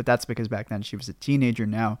 But that's because back then she was a teenager.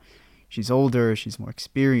 Now she's older, she's more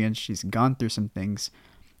experienced, she's gone through some things,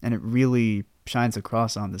 and it really shines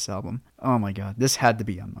across on this album. Oh my god, this had to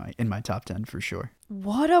be in my top 10 for sure.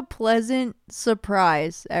 What a pleasant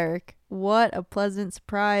surprise, Eric. What a pleasant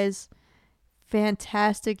surprise.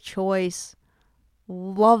 Fantastic choice.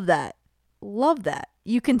 Love that. Love that.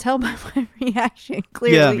 You can tell by my reaction,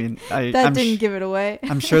 clearly. Yeah, I mean, that didn't give it away.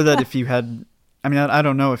 I'm sure that if you had, I mean, I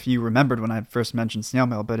don't know if you remembered when I first mentioned Snail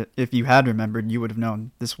Mail, but if you had remembered, you would have known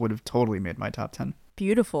this would have totally made my top 10.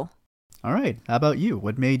 Beautiful. All right, how about you?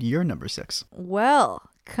 What made your number 6? Well,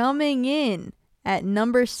 coming in At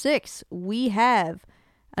number 6, we have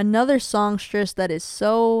another songstress that is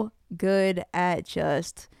so good at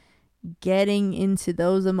just getting into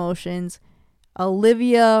those emotions.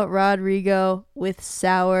 Olivia Rodrigo with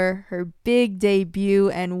Sour, her big debut,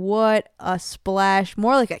 and what a splash,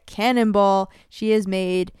 more like a cannonball she has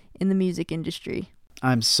made in the music industry.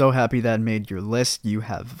 I'm so happy that made your list. You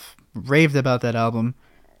have raved about that album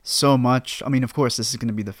so much. I mean, of course, this is going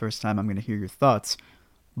to be the first time I'm going to hear your thoughts,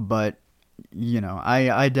 but, you know,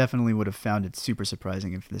 I definitely would have found it super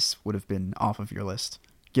surprising if this would have been off of your list,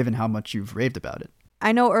 given how much you've raved about it.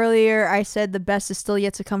 I know earlier I said the best is still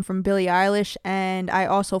yet to come from Billie Eilish, and I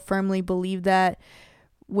also firmly believe that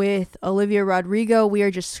with Olivia Rodrigo, we are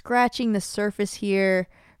just scratching the surface here.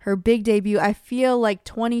 Her big debut, I feel like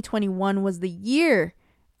 2021 was the year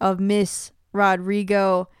of Miss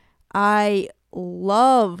Rodrigo. I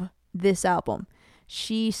love this album.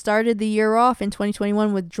 She started the year off in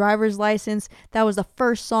 2021 with Driver's License. That was the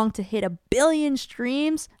first song to hit 1 billion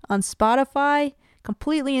streams on Spotify.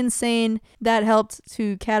 Completely insane. That helped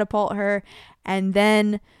to catapult her. And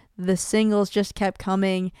then the singles just kept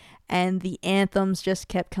coming, and the anthems just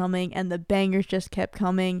kept coming, and the bangers just kept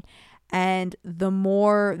coming. And the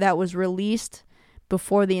more that was released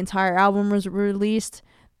before the entire album was released,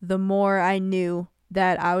 the more I knew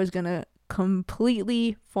that I was going to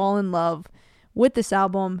completely fall in love with this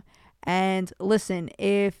album. And listen,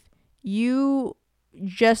 if you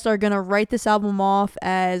just are going to write this album off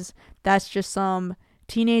as that's just some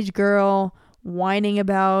teenage girl whining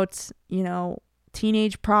about, you know,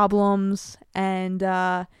 teenage problems and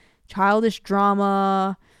childish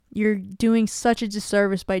drama, you're doing such a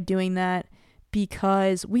disservice by doing that,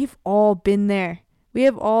 because we've all been there. We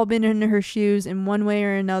have all been in her shoes in one way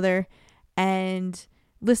or another, and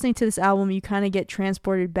listening to this album, you kind of get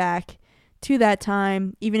transported back to that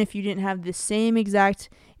time, even if you didn't have the same exact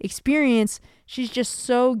experience. She's just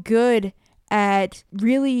so good at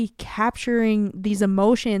really capturing these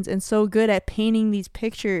emotions and so good at painting these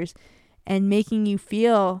pictures and making you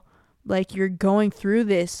feel like you're going through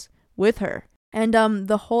this with her. And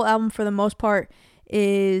the whole album, for the most part,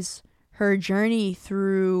 is her journey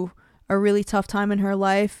through a really tough time in her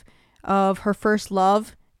life of her first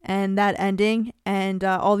love and that ending, and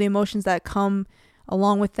all the emotions that come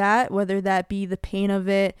along with that, whether that be the pain of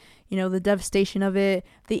it, you know, the devastation of it,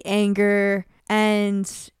 the anger. And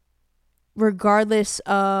regardless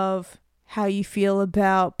of how you feel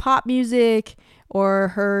about pop music or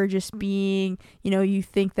her just being, you know, you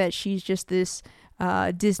think that she's just this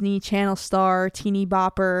Disney Channel star, teeny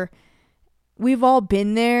bopper, we've all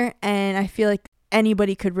been there, and I feel like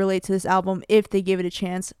anybody could relate to this album if they give it a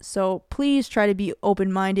chance. So please try to be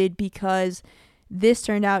open-minded, because this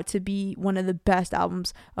turned out to be one of the best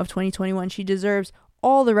albums of 2021. She deserves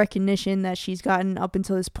all the recognition that she's gotten up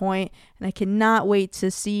until this point, and I cannot wait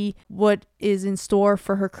to see what is in store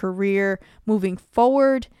for her career moving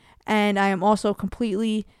forward. And I am also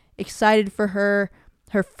completely excited for her.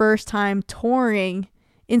 Her first time touring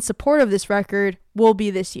in support of this record will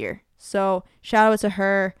be this year. So shout out to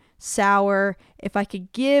her. Sour. If I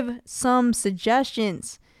could give some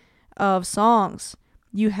suggestions of songs,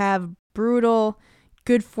 you have Brutal,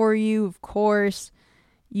 Good For You, of course.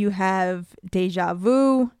 You have Deja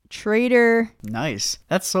Vu, Traitor. Nice.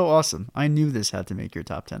 That's so awesome. I knew this had to make your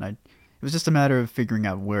top 10. It was just a matter of figuring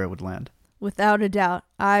out where it would land. Without a doubt.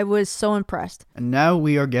 I was so impressed. And now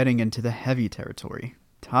we are getting into the heavy territory.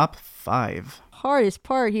 Top 5. Hardest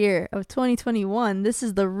part here of 2021. This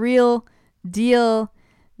is the real deal.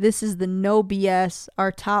 This is the no BS.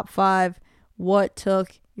 Our top 5. What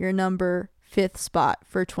took your number 5th spot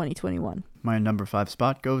for 2021? My number 5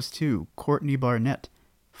 spot goes to Courtney Barnett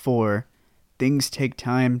for Things Take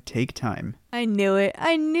Time, Take Time. I knew it.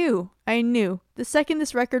 I knew. The second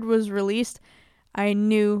this record was released, I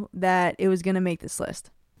knew that it was going to make this list.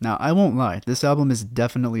 Now, I won't lie. This album is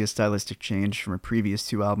definitely a stylistic change from her previous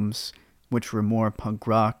 2 albums, which were more punk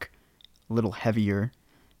rock, a little heavier.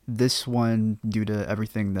 This one, due to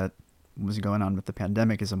everything that was going on with the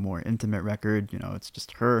pandemic, is a more intimate record. You know, it's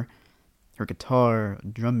just her guitar, a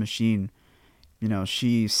drum machine. You know,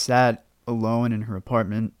 she sat alone in her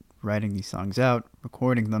apartment, writing these songs out,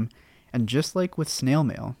 recording them. And just like with Snail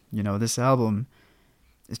Mail, you know, this album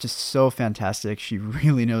is just so fantastic. She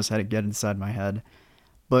really knows how to get inside my head.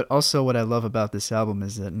 But also what I love about this album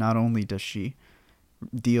is that not only does she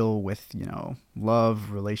deal with, you know,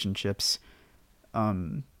 love, relationships,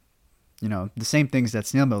 you know, the same things that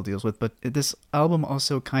Snail Mail deals with, but this album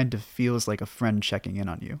also kind of feels like a friend checking in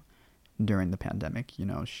on you during the pandemic. You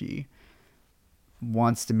know, she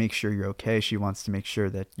wants to make sure you're okay. She wants to make sure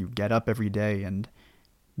that you get up every day and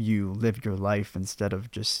you live your life instead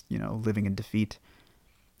of just, living in defeat.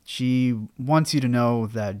 She wants you to know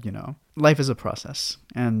that, life is a process.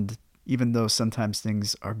 And even though sometimes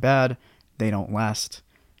things are bad, they don't last.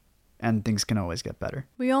 And things can always get better.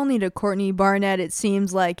 We all need a Courtney Barnett, it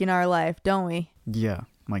seems like, in our life, don't we? Yeah,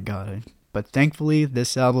 my God. But thankfully,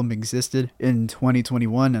 this album existed in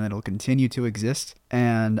 2021 and it'll continue to exist.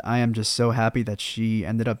 And I am just so happy that she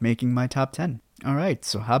ended up making my top 10. All right,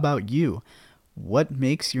 so how about you? What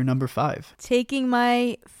makes your number 5? Taking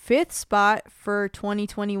my 5th spot for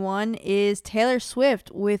 2021 is Taylor Swift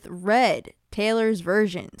with Red, Taylor's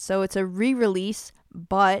version. So it's a re-release,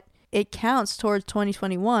 but it counts towards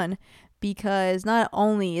 2021 because not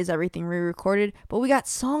only is everything re-recorded, but we got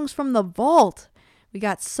songs from the vault. We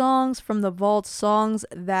got songs from the vault, songs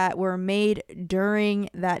that were made during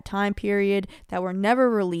that time period that were never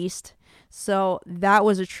released. So that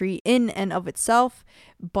was a treat in and of itself,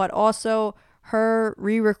 but also her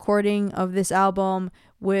re-recording of this album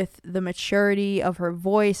with the maturity of her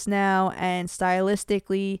voice now and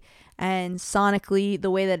stylistically and sonically, the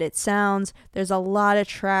way that it sounds. There's a lot of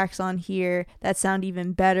tracks on here that sound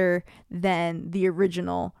even better than the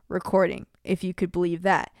original recording, if you could believe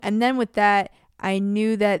that. And then with that, I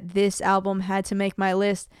knew that this album had to make my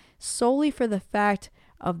list solely for the fact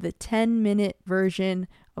of the 10-minute version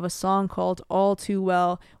of a song called All Too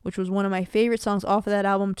Well, which was one of my favorite songs off of that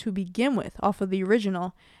album to begin with, off of the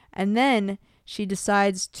original. And then she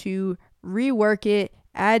decides to rework it,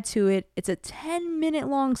 add to it. It's a 10-minute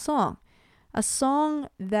long song, a song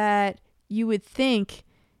that you would think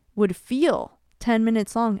would feel 10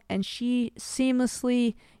 minutes long, and she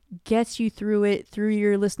seamlessly gets you through it, through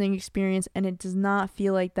your listening experience, and it does not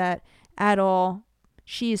feel like that at all.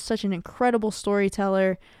 She is such an incredible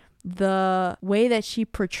storyteller. The way that she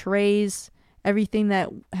portrays everything that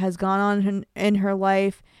has gone on in her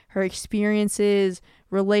life, her experiences,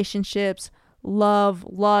 relationships, love,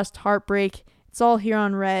 lust, heartbreak, it's all here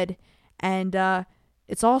on Red. And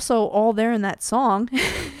it's also all there in that song,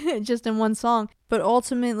 just in one song. But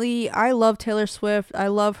ultimately, I love Taylor Swift. I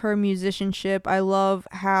love her musicianship. I love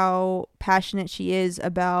how passionate she is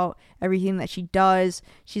about everything that she does.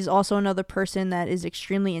 She's also another person that is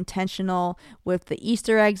extremely intentional with the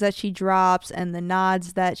Easter eggs that she drops and the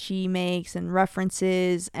nods that she makes and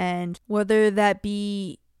references. And whether that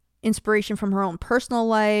be inspiration from her own personal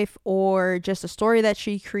life or just a story that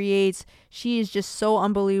she creates, she is just so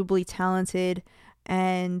unbelievably talented.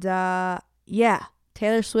 And yeah,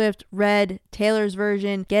 Taylor Swift, Red, Taylor's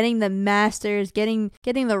version, getting the masters, getting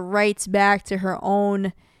the rights back to her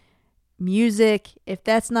own music. If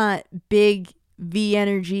that's not big V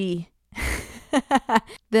energy,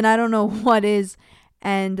 then I don't know what is.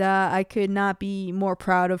 And I could not be more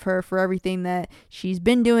proud of her for everything that she's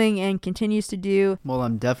been doing and continues to do. Well,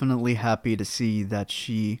 I'm definitely happy to see that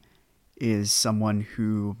she is someone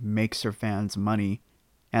who makes her fans money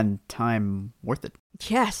and time worth it.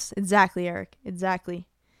 Yes, exactly, Eric. Exactly.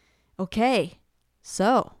 Okay,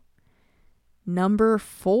 so number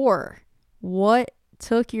 4. What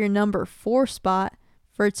took your number 4 spot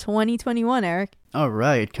for 2021, Eric? All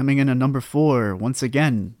right, coming in at number 4, once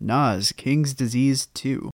again, Nas, King's Disease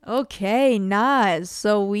 2. Okay, Nas.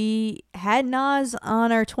 So we had Nas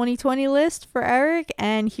on our 2020 list for Eric,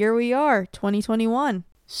 and here we are, 2021.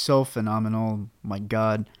 So phenomenal, my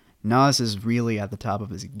God. Nas is really at the top of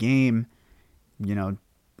his game.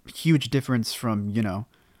 Huge difference from,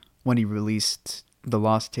 when he released The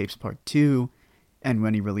Lost Tapes Part 2 and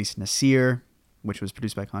when he released Nasir, which was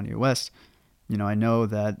produced by Kanye West. I know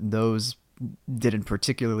that those didn't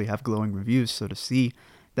particularly have glowing reviews, so to see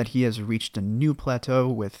that he has reached a new plateau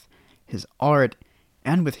with his art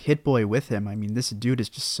and with Hit Boy with him. I mean, this dude is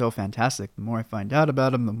just so fantastic. The more I find out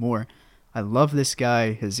about him, the more I love this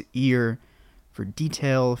guy. His ear for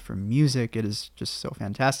detail, for music, it is just so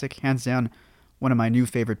fantastic. Hands down, one of my new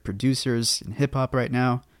favorite producers in hip-hop right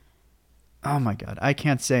now. Oh my God, I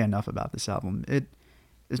can't say enough about this album. It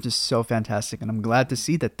is just so fantastic, and I'm glad to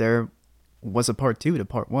see that there was a part 2 to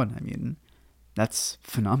part 1. I mean, that's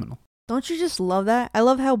phenomenal. Don't you just love that? I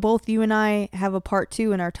love how both you and I have a part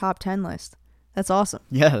 2 in our top 10 list. That's awesome.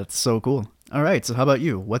 Yeah, that's so cool. All right, so how about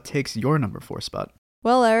you? What takes your number 4 spot?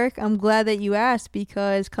 Well, Eric, I'm glad that you asked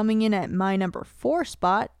because coming in at my number 4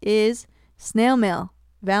 spot is Snail Mail,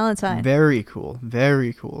 Valentine. Very cool.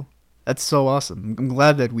 Very cool. That's so awesome. I'm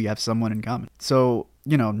glad that we have someone in common. So,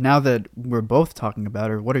 now that we're both talking about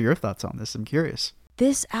her, what are your thoughts on this? I'm curious.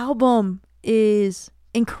 This album is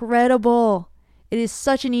incredible. It is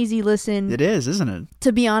such an easy listen. It is, isn't it?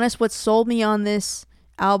 To be honest, what sold me on this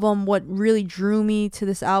album, what really drew me to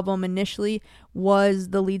this album initially was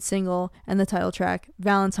the lead single and the title track,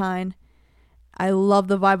 Valentine. I love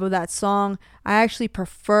the vibe of that song. I actually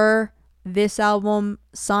prefer this album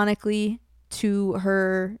sonically to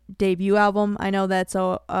her debut album. I know that's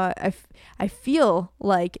I feel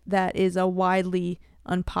like that is a widely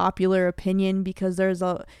unpopular opinion because there's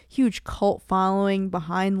a huge cult following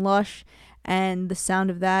behind Lush and the sound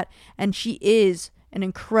of that, and she is an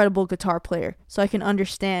incredible guitar player, so I can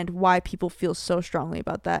understand why people feel so strongly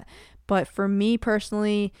about that. But for me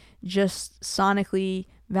personally, just sonically,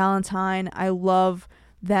 Valentine, I love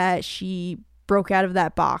that she broke out of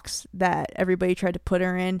that box that everybody tried to put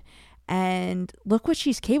her in, and look what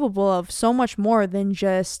she's capable of, so much more than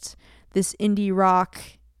just this indie rock,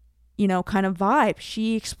 kind of vibe.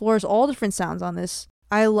 She explores all different sounds on this.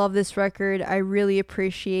 I love this record. I really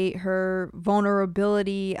appreciate her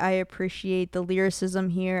vulnerability. I appreciate the lyricism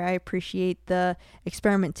here. I appreciate the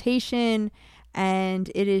experimentation,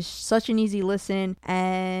 and it is such an easy listen.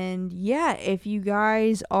 And yeah, if you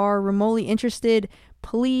guys are remotely interested,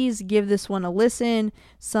 please give this one a listen.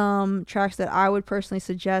 Some tracks that I would personally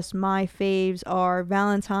suggest, my faves are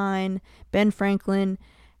Valentine, Ben Franklin,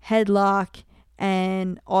 Headlock,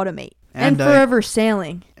 and Automate. And Forever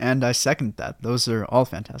Sailing. And I second that. Those are all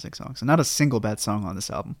fantastic songs. And not a single bad song on this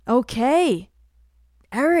album. Okay.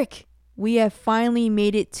 Eric, we have finally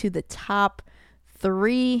made it to the top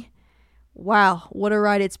 3. Wow, what a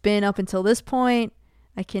ride it's been up until this point.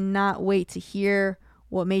 I cannot wait to hear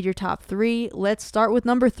what made your top 3. Let's start with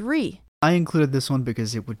number 3. I included this one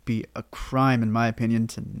because it would be a crime, in my opinion,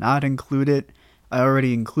 to not include it. I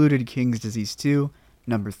already included King's Disease 2.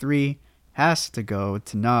 Number 3 has to go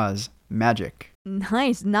to Nas, Magic.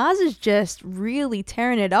 Nice. Nas is just really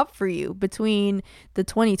tearing it up for you between the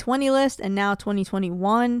 2020 list and now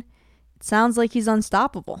 2021. It sounds like he's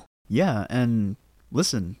unstoppable. Yeah, and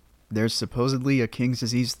listen, there's supposedly a King's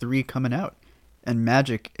Disease 3 coming out, and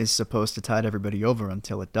Magic is supposed to tide everybody over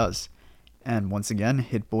until it does. And once again,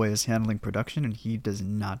 Hit Boy is handling production, and he does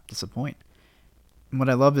not disappoint. And what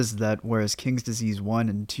I love is that whereas King's Disease 1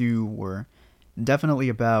 and 2 were definitely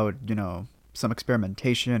about, some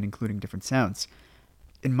experimentation, including different sounds,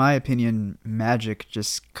 in my opinion, Magic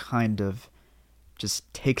just kind of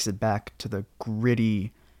just takes it back to the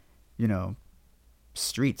gritty,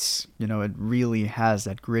 streets. It really has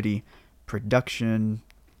that gritty production,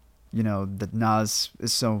 that Nas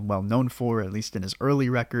is so well known for, at least in his early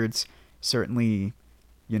records. Certainly,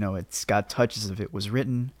 it's got touches of It Was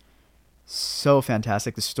Written. So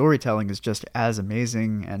fantastic. The storytelling is just as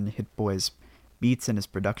amazing, and Hit Boy's beats and his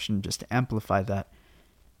production just amplify that.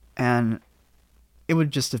 And it would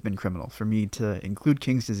just have been criminal for me to include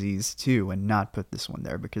King's Disease 2 and not put this one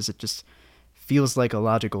there, because it just feels like a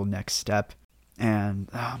logical next step. And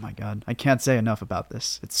oh my god, I can't say enough about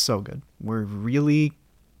this. It's so good. We're really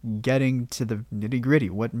getting to the nitty gritty.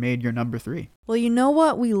 What made your number 3? Well, you know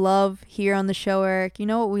what we love here on the show, Eric? You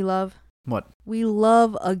know what we love? What? We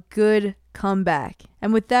love a good comeback.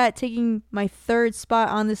 And with that, taking my 3rd spot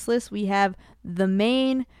on this list, we have The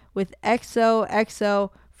Main with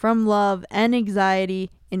XOXO, From Love and Anxiety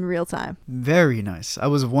in Real Time. Very nice. I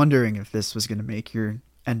was wondering if this was going to make your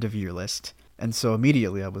end of year list. And so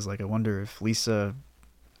immediately I was like, I wonder if Lisa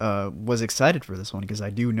was excited for this one, because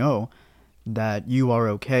I do know that You Are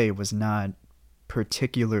Okay was not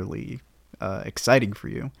particularly exciting for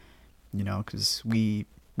you, because we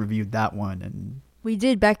reviewed that one. And we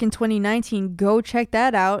did back in 2019. Go check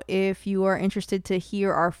that out if you are interested to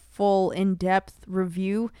hear our full in-depth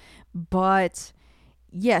review. But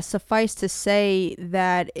yes, suffice to say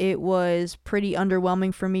that it was pretty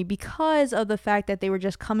underwhelming for me because of the fact that they were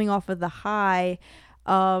just coming off of the high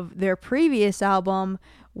of their previous album,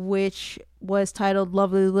 which was titled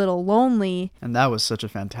Lovely Little Lonely. And that was such a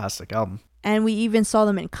fantastic album. And we even saw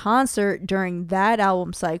them in concert during that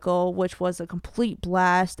album cycle, which was a complete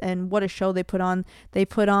blast. And what a show they put on. They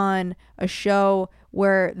put on a show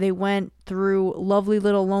where they went through Lovely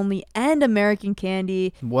Little Lonely and American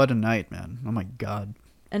Candy. What a night, man. Oh my god.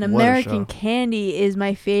 And American Candy is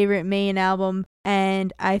my favorite main album,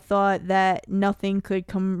 and I thought that nothing could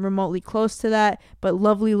come remotely close to that, but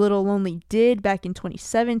Lovely Little Lonely did back in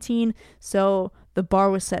 2017, so the bar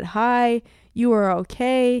was set high. You Are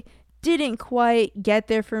Okay didn't quite get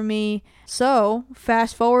there for me. So,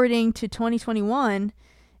 fast forwarding to 2021,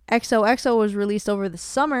 XOXO was released over the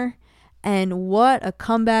summer, and what a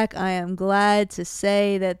comeback. I am glad to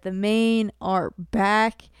say that The Main are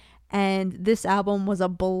back. And this album was a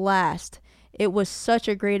blast. It was such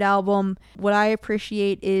a great album. What I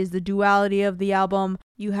appreciate is the duality of the album.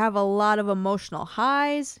 You have a lot of emotional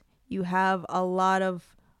highs. You have a lot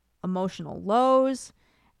of emotional lows.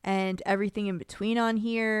 And everything in between on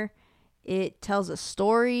here. It tells a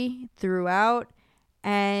story throughout.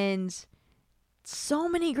 And So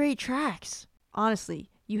many great tracks. Honestly,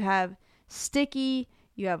 you have Sticky,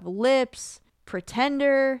 you have Lips,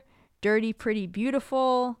 Pretender, Dirty Pretty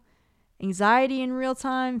Beautiful, Anxiety in Real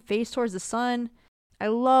Time, Face Towards the Sun. I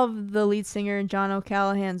love the lead singer, John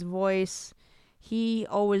O'Callaghan's voice. He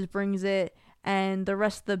always brings it, and the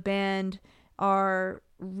rest of the band are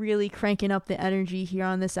really cranking up the energy here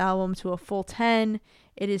on this album to a full 10.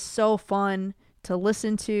 It is so fun to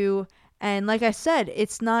listen to. And like I said,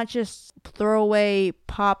 it's not just throwaway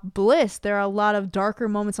pop bliss. There are a lot of darker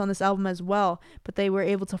moments on this album as well, but they were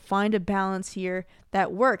able to find a balance here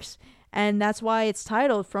that works. And that's why it's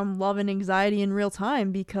titled From Love and Anxiety in Real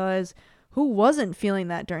Time, because who wasn't feeling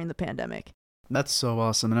that during the pandemic? That's so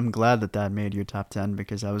awesome, and I'm glad that that made your top 10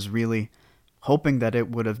 because I was really hoping that it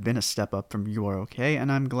would have been a step up from You Are Okay,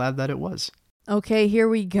 and I'm glad that it was. Okay, here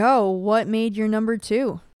we go. What made your number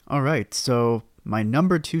 2? All right, so my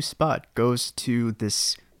number 2 spot goes to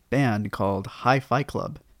this band called Hi-Fi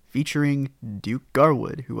Club, featuring Duke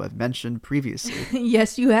Garwood, who I've mentioned previously.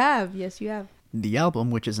 Yes, you have. Yes, you have. The album,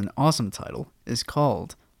 which is an awesome title, is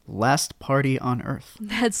called Last Party on Earth.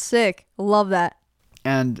 That's sick. Love that.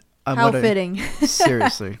 And how fitting.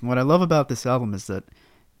 Seriously, what I love about this album is that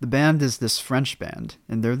the band is this French band,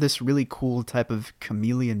 and they're this really cool type of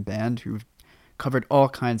chameleon band who've covered all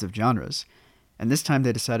kinds of genres. And this time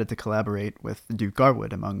they decided to collaborate with Duke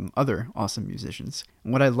Garwood, among other awesome musicians.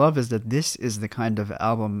 And what I love is that this is the kind of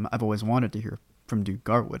album I've always wanted to hear from Duke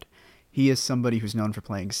Garwood. He is somebody who's known for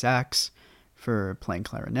playing sax, for playing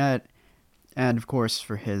clarinet, and of course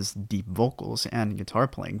for his deep vocals and guitar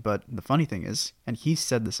playing. But the funny thing is, and he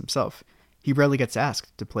said this himself, he rarely gets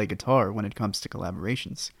asked to play guitar when it comes to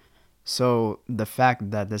collaborations. So the fact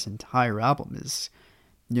that this entire album is,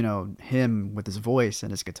 him with his voice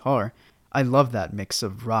and his guitar, I love that mix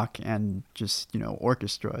of rock and just,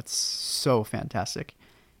 orchestra. It's so fantastic.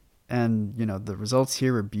 And, the results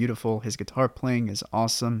here are beautiful. His guitar playing is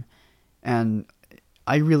awesome. And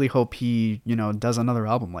I really hope he, does another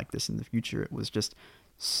album like this in the future. It was just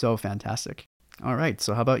so fantastic. All right,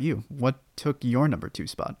 so how about you? What took your number 2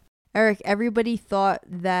 spot? Eric, everybody thought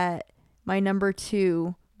that my number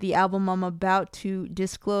 2, the album I'm about to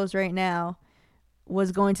disclose right now,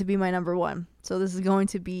 was going to be my number 1. So this is going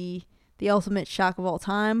to be the ultimate shock of all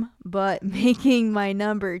time. But making my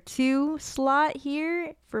number 2 slot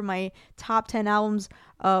here for my top 10 albums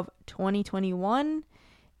of 2021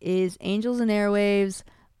 is Angels and Airwaves'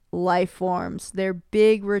 Lifeforms, their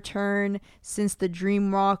big return since the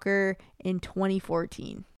Dreamwalker in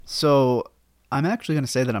 2014. So I'm actually going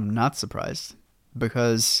to say that I'm not surprised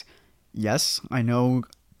because, yes, I know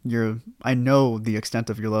the extent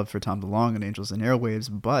of your love for Tom DeLonge and Angels and Airwaves,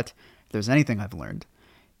 but if there's anything I've learned,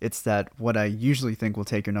 it's that what I usually think will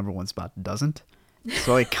take your number 1 spot doesn't.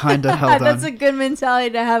 So I kind of held on. That's a good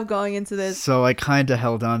mentality to have going into this. So I kind of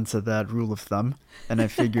held on to that rule of thumb, and I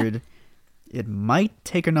figured it might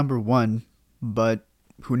take a number 1, but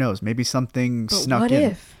who knows? Maybe something snuck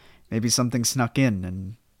in. Maybe something snuck in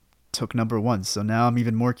and took number 1. So now I'm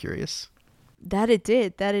even more curious. That it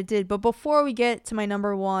did. But before we get to my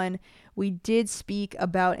number 1, we did speak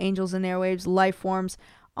about Angels and Airwaves Lifeforms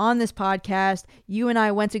on this podcast. You and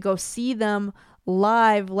I went to go see them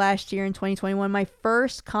live last year in 2021, my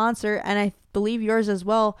first concert, and I believe yours as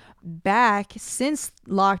well, back since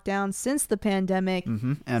lockdown, since the pandemic.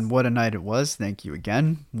 Mm-hmm. And what a night it was. Thank you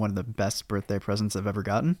again. One of the best birthday presents I've ever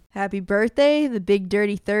gotten. Happy birthday, the big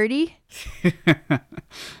dirty 30.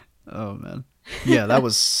 Oh, man. Yeah, that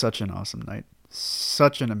was such an awesome night.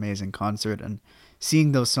 Such an amazing concert, and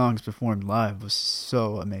seeing those songs performed live was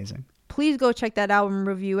so amazing. Please go check that album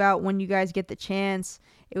review out when you guys get the chance.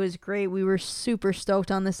 It was great. We were super stoked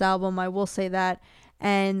on this album, I will say that.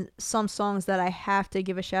 And some songs that I have to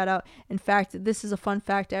give a shout out. In fact, this is a fun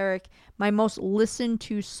fact, Eric. My most listened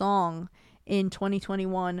to song in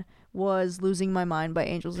 2021 was Losing My Mind by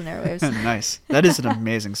Angels and Airwaves. Nice. That is an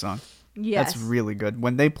amazing song. Yes. That's really good.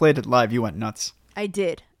 When they played it live, you went nuts. I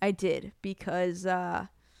did, because I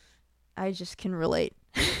just can relate.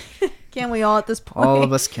 Can't we all at this point? All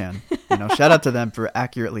of us can. Shout out to them for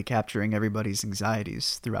accurately capturing everybody's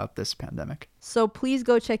anxieties throughout this pandemic. So please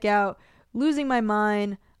go check out Losing My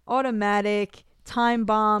Mind, Automatic, Time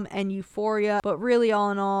Bomb, and Euphoria. But really,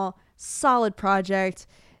 all in all, solid project.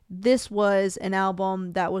 This was an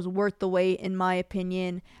album that was worth the wait, in my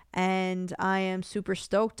opinion, and I am super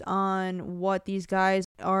stoked on what these guys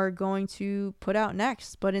are going to put out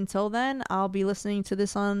next. But until then, I'll be listening to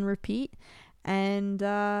this on repeat, and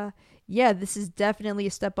yeah, this is definitely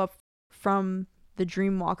a step up from the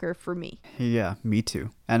Dreamwalker for me. Yeah, me too,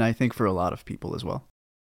 and I think for a lot of people as well.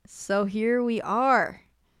 So here we are,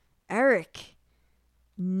 Eric,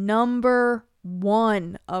 number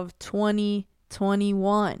one of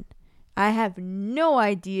 2021. I have no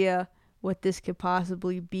idea what this could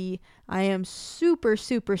possibly be. I am super,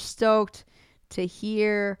 super stoked to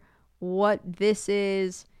hear what this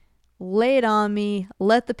is. Lay it on me.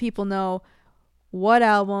 Let the people know what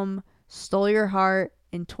album stole your heart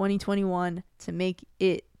in 2021 to make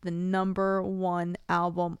it the number one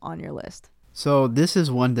album on your list. So this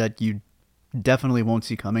is one that you definitely won't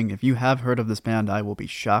see coming. If you have heard of this band, I will be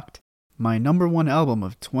shocked. My number one album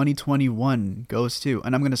of 2021 goes to,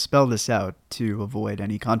 and I'm going to spell this out to avoid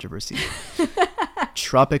any controversy,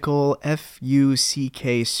 Tropical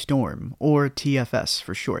Fuck Storm, or TFS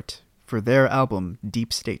for short, for their album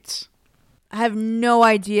Deep States. I have no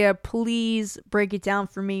idea. Please break it down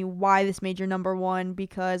for me why this made your number one,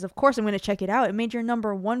 because of course I'm going to check it out. It made your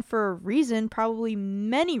number one for a reason, probably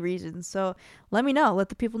many reasons. So let me know. Let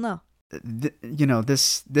the people know.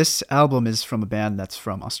 This album is from a band that's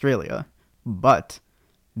from Australia, but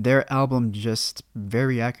their album just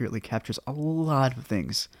very accurately captures a lot of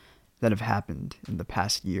things that have happened in the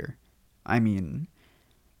past year. I mean,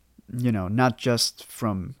 not just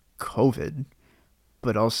from COVID,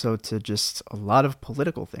 but also to just a lot of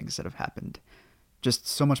political things that have happened. Just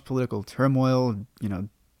so much political turmoil,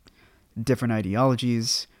 different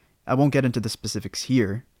ideologies. I won't get into the specifics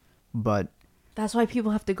here, but that's why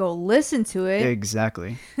people have to go listen to it.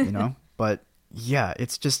 Exactly, But yeah,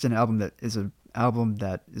 it's just an album that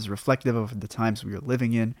is reflective of the times we are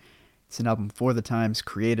living in. It's an album for the times,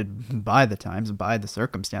 created by the times, by the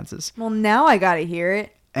circumstances. Well, now I gotta hear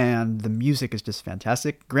it. And the music is just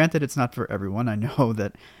fantastic. Granted, it's not for everyone. I know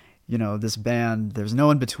that, this band, there's no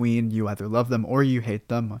in between. You either love them or you hate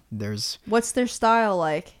them. What's their style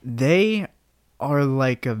like? They are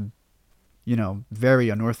like very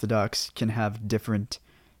unorthodox, can have different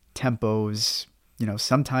tempos.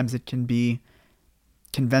 Sometimes it can be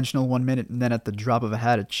conventional 1 minute, and then at the drop of a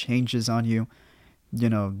hat, it changes on you.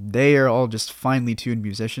 They are all just finely tuned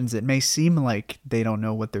musicians. It may seem like they don't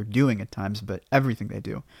know what they're doing at times, but everything they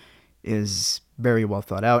do is very well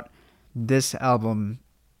thought out. This album,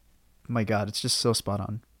 my God, it's just so spot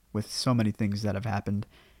on with so many things that have happened.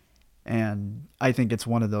 And I think it's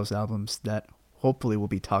one of those albums that hopefully will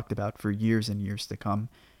be talked about for years and years to come.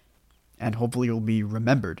 And hopefully will be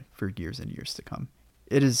remembered for years and years to come.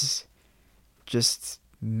 It is just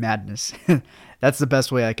madness. That's the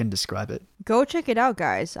best way I can describe it. Go check it out,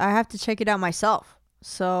 guys. I have to check it out myself.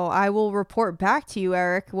 So I will report back to you,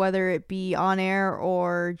 Eric, whether it be on air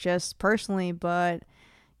or just personally, but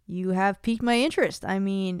you have piqued my interest. I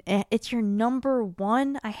mean, it's your number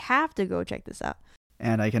one. I have to go check this out.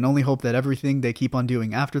 And I can only hope that everything they keep on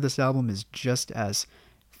doing after this album is just as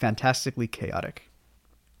fantastically chaotic.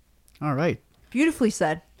 All right. Beautifully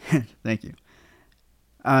said. Thank you.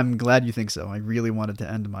 I'm glad you think so. I really wanted to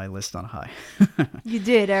end my list on a high. You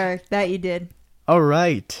did, Eric. That you did. All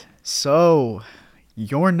right. So,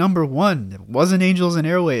 your number one. It wasn't Angels and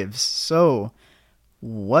Airwaves. So,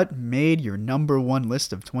 what made your number one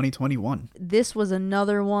list of 2021? This was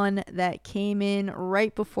another one that came in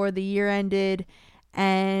right before the year ended,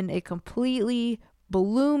 and it completely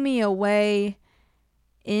blew me away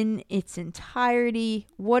in its entirety.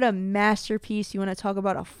 What a masterpiece. You want to talk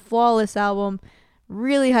about a flawless album.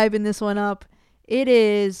 Really hyping this one up. It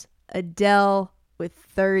is Adele with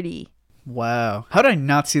 30. Wow. How did I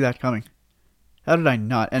not see that coming? How did I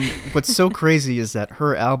not? And what's so crazy is that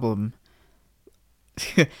her album,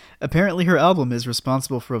 apparently her album is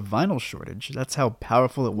responsible for a vinyl shortage. That's how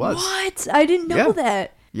powerful it was. What? I didn't know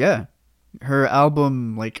that. Yeah. Her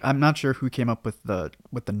album, I'm not sure who came up with the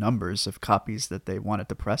numbers of copies that they wanted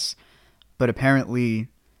to press, but apparently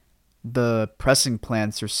the pressing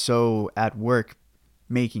plants are so at work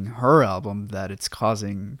making her album that it's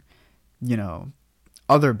causing,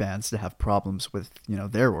 other bands to have problems with,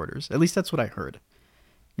 their orders. At least that's what I heard.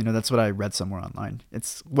 That's what I read somewhere online.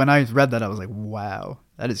 When I read that, I was like, wow,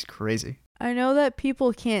 that is crazy. I know that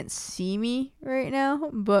people can't see me right now,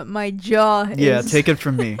 but my jaw is... Yeah, take it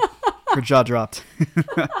from me. Her jaw dropped.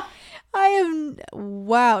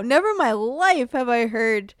 Wow, never in my life have I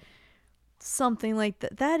heard something like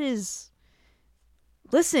that. That is...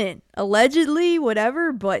 Listen, allegedly,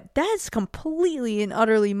 whatever, but that's completely and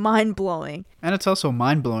utterly mind-blowing. And it's also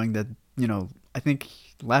mind-blowing that, I think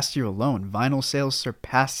last year alone, vinyl sales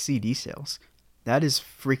surpassed CD sales. That is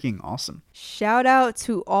freaking awesome. Shout out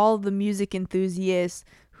to all the music enthusiasts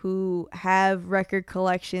who have record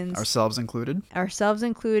collections. Ourselves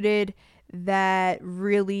included, that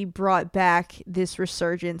really brought back this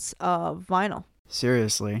resurgence of vinyl.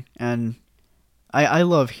 Seriously. And I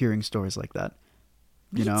love hearing stories like that.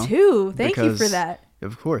 Me too. Thank you for that.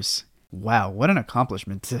 Of course. Wow, what an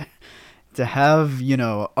accomplishment to have, you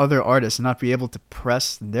know, other artists not be able to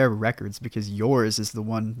press their records because yours is the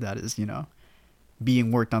one that is, you know,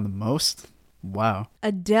 being worked on the most. Wow.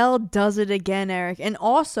 Adele does it again, Eric. And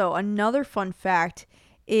also, another fun fact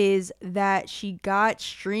is that she got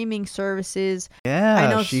streaming services. Yeah, I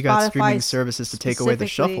know she got streaming Spotify services to take away the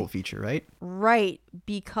specifically. shuffle feature, right? Right,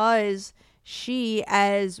 because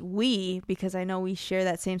because I know we share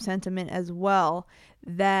that same sentiment as well,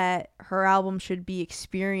 that her album should be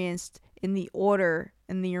experienced in the order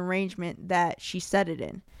and the arrangement that she set it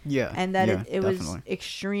in. Yeah. And that yeah, it was definitely.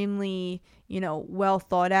 extremely, well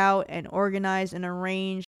thought out and organized and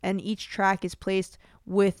arranged. And each track is placed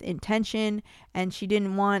with intention. And she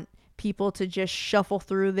didn't want people to just shuffle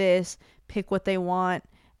through this, pick what they want,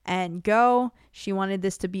 and go. She wanted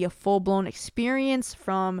this to be a full-blown experience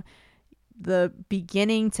from the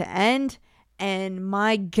beginning to end. And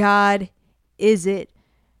my God, is it.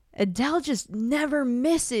 Adele just never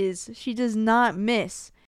misses. She does not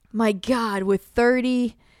miss. My God, with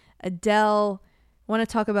 30, Adele, want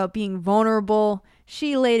to talk about being vulnerable.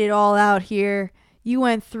 She laid it all out here. You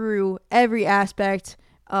went through every aspect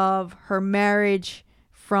of her marriage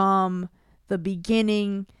from the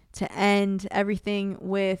beginning to end, everything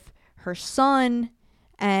with her son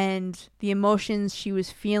and the emotions she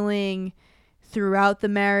was feeling throughout the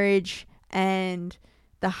marriage and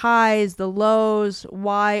the highs, the lows,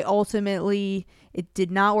 why ultimately it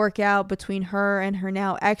did not work out between her and her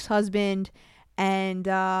now ex-husband, and,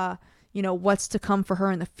 what's to come for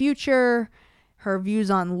her in the future, her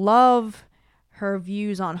views on love, her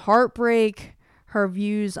views on heartbreak, her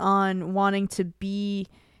views on wanting to be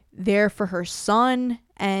there for her son,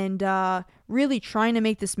 and really trying to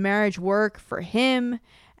make this marriage work for him,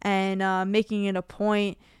 and making it a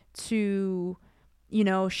point to...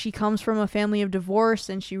 she comes from a family of divorce,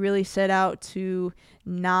 and she really set out to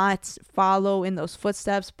not follow in those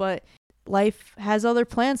footsteps, but life has other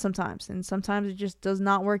plans sometimes, and sometimes it just does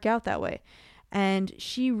not work out that way. And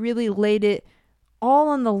she really laid it all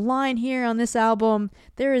on the line here on this album.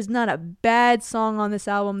 There is not a bad song on this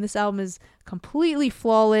album. This album is completely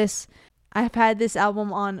flawless. I've had this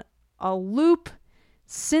album on a loop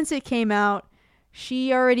since it came out.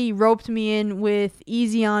 She already roped me in with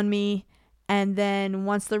Easy on Me. And then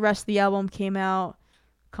once the rest of the album came out,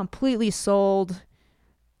 completely sold,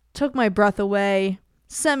 took my breath away,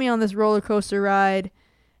 sent me on this roller coaster ride.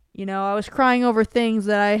 I was crying over things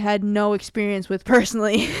that I had no experience with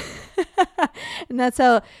personally. And that's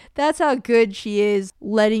how good she is,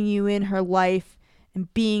 letting you in her life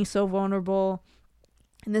and being so vulnerable,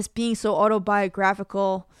 and this being so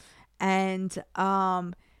autobiographical. And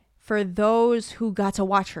for those who got to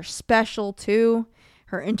watch her special too,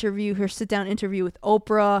 her sit-down interview with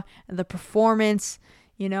Oprah, and the performance,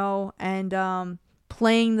 and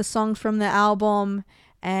playing the songs from the album,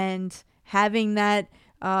 and having that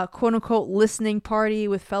quote-unquote listening party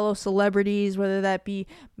with fellow celebrities, whether that be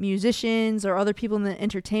musicians or other people in the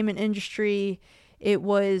entertainment industry. It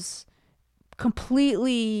was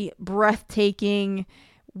completely breathtaking,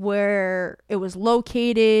 where it was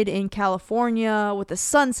located in California with the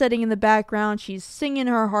sun setting in the background. She's singing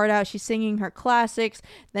her heart out. She's singing her classics.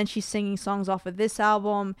 Then she's singing songs off of this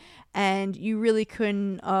album. And you really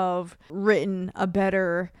couldn't have written a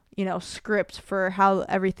better, script for how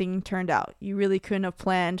everything turned out. You really couldn't have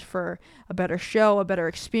planned for a better show, a better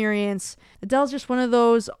experience. Adele's just one of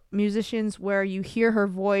those musicians where you hear her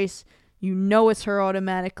voice, it's her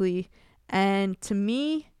automatically. And to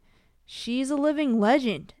me, she's a living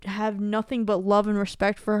legend. I have nothing but love and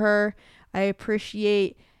respect for her. I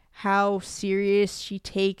appreciate how serious she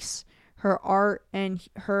takes her art and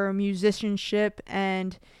her musicianship,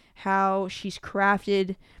 and how she's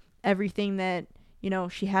crafted everything that,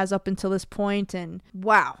 she has up until this point. And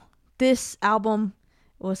wow, this album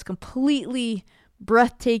was completely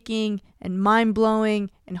breathtaking and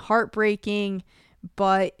mind-blowing and heartbreaking,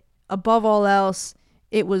 but above all else,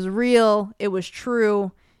 it was real, it was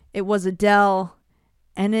true. It was Adele,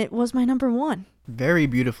 and it was my number one. Very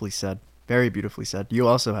beautifully said. Very beautifully said. You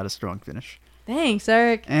also had a strong finish. Thanks,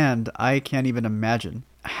 Eric. And I can't even imagine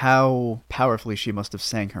how powerfully she must have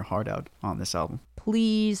sang her heart out on this album.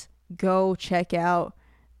 Please go check out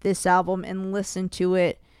this album and listen to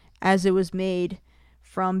it as it was made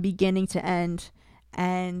from beginning to end.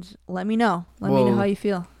 And let me know. Let me know how you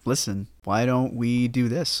feel. Listen, why don't we do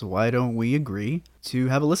this? Why don't we agree to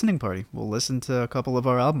have a listening party? We'll listen to a couple of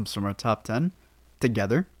our albums from our top 10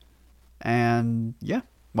 together. And yeah,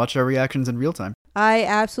 watch our reactions in real time. I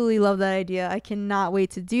absolutely love that idea. I cannot wait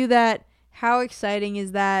to do that. How exciting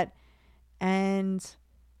is that? And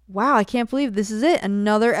wow, I can't believe this is it.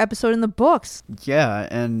 Another episode in the books. Yeah,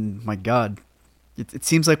 and my God. it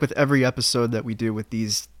seems like with every episode that we do with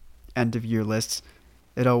these end of year lists,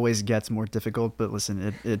 it always gets more difficult. But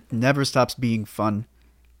listen, it never stops being fun.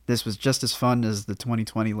 This was just as fun as the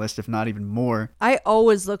 2020 list, if not even more. I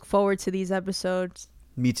always look forward to these episodes.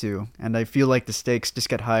 Me too. And I feel like the stakes just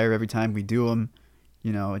get higher every time we do them.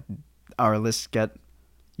 You know, our lists get,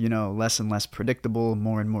 less and less predictable,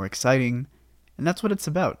 more and more exciting. And that's what it's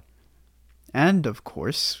about. And, of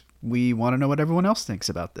course, we want to know what everyone else thinks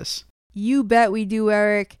about this. You bet we do,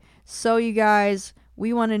 Eric. So, you guys,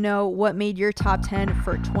 we want to know what made your top 10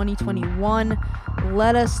 for 2021.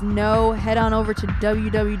 Let us know. Head on over to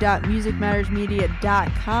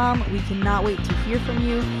www.musicmattersmedia.com. We cannot wait to hear from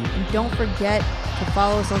you. And don't forget to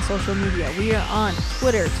follow us on social media. We are on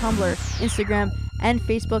Twitter, Tumblr, Instagram, and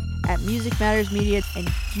Facebook at Music Matters Media. And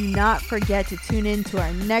do not forget to tune in to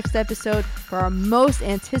our next episode for our most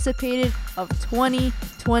anticipated of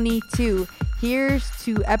 2022. Here's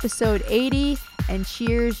to episode 80, and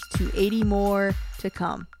cheers to 80 more to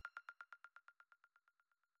come.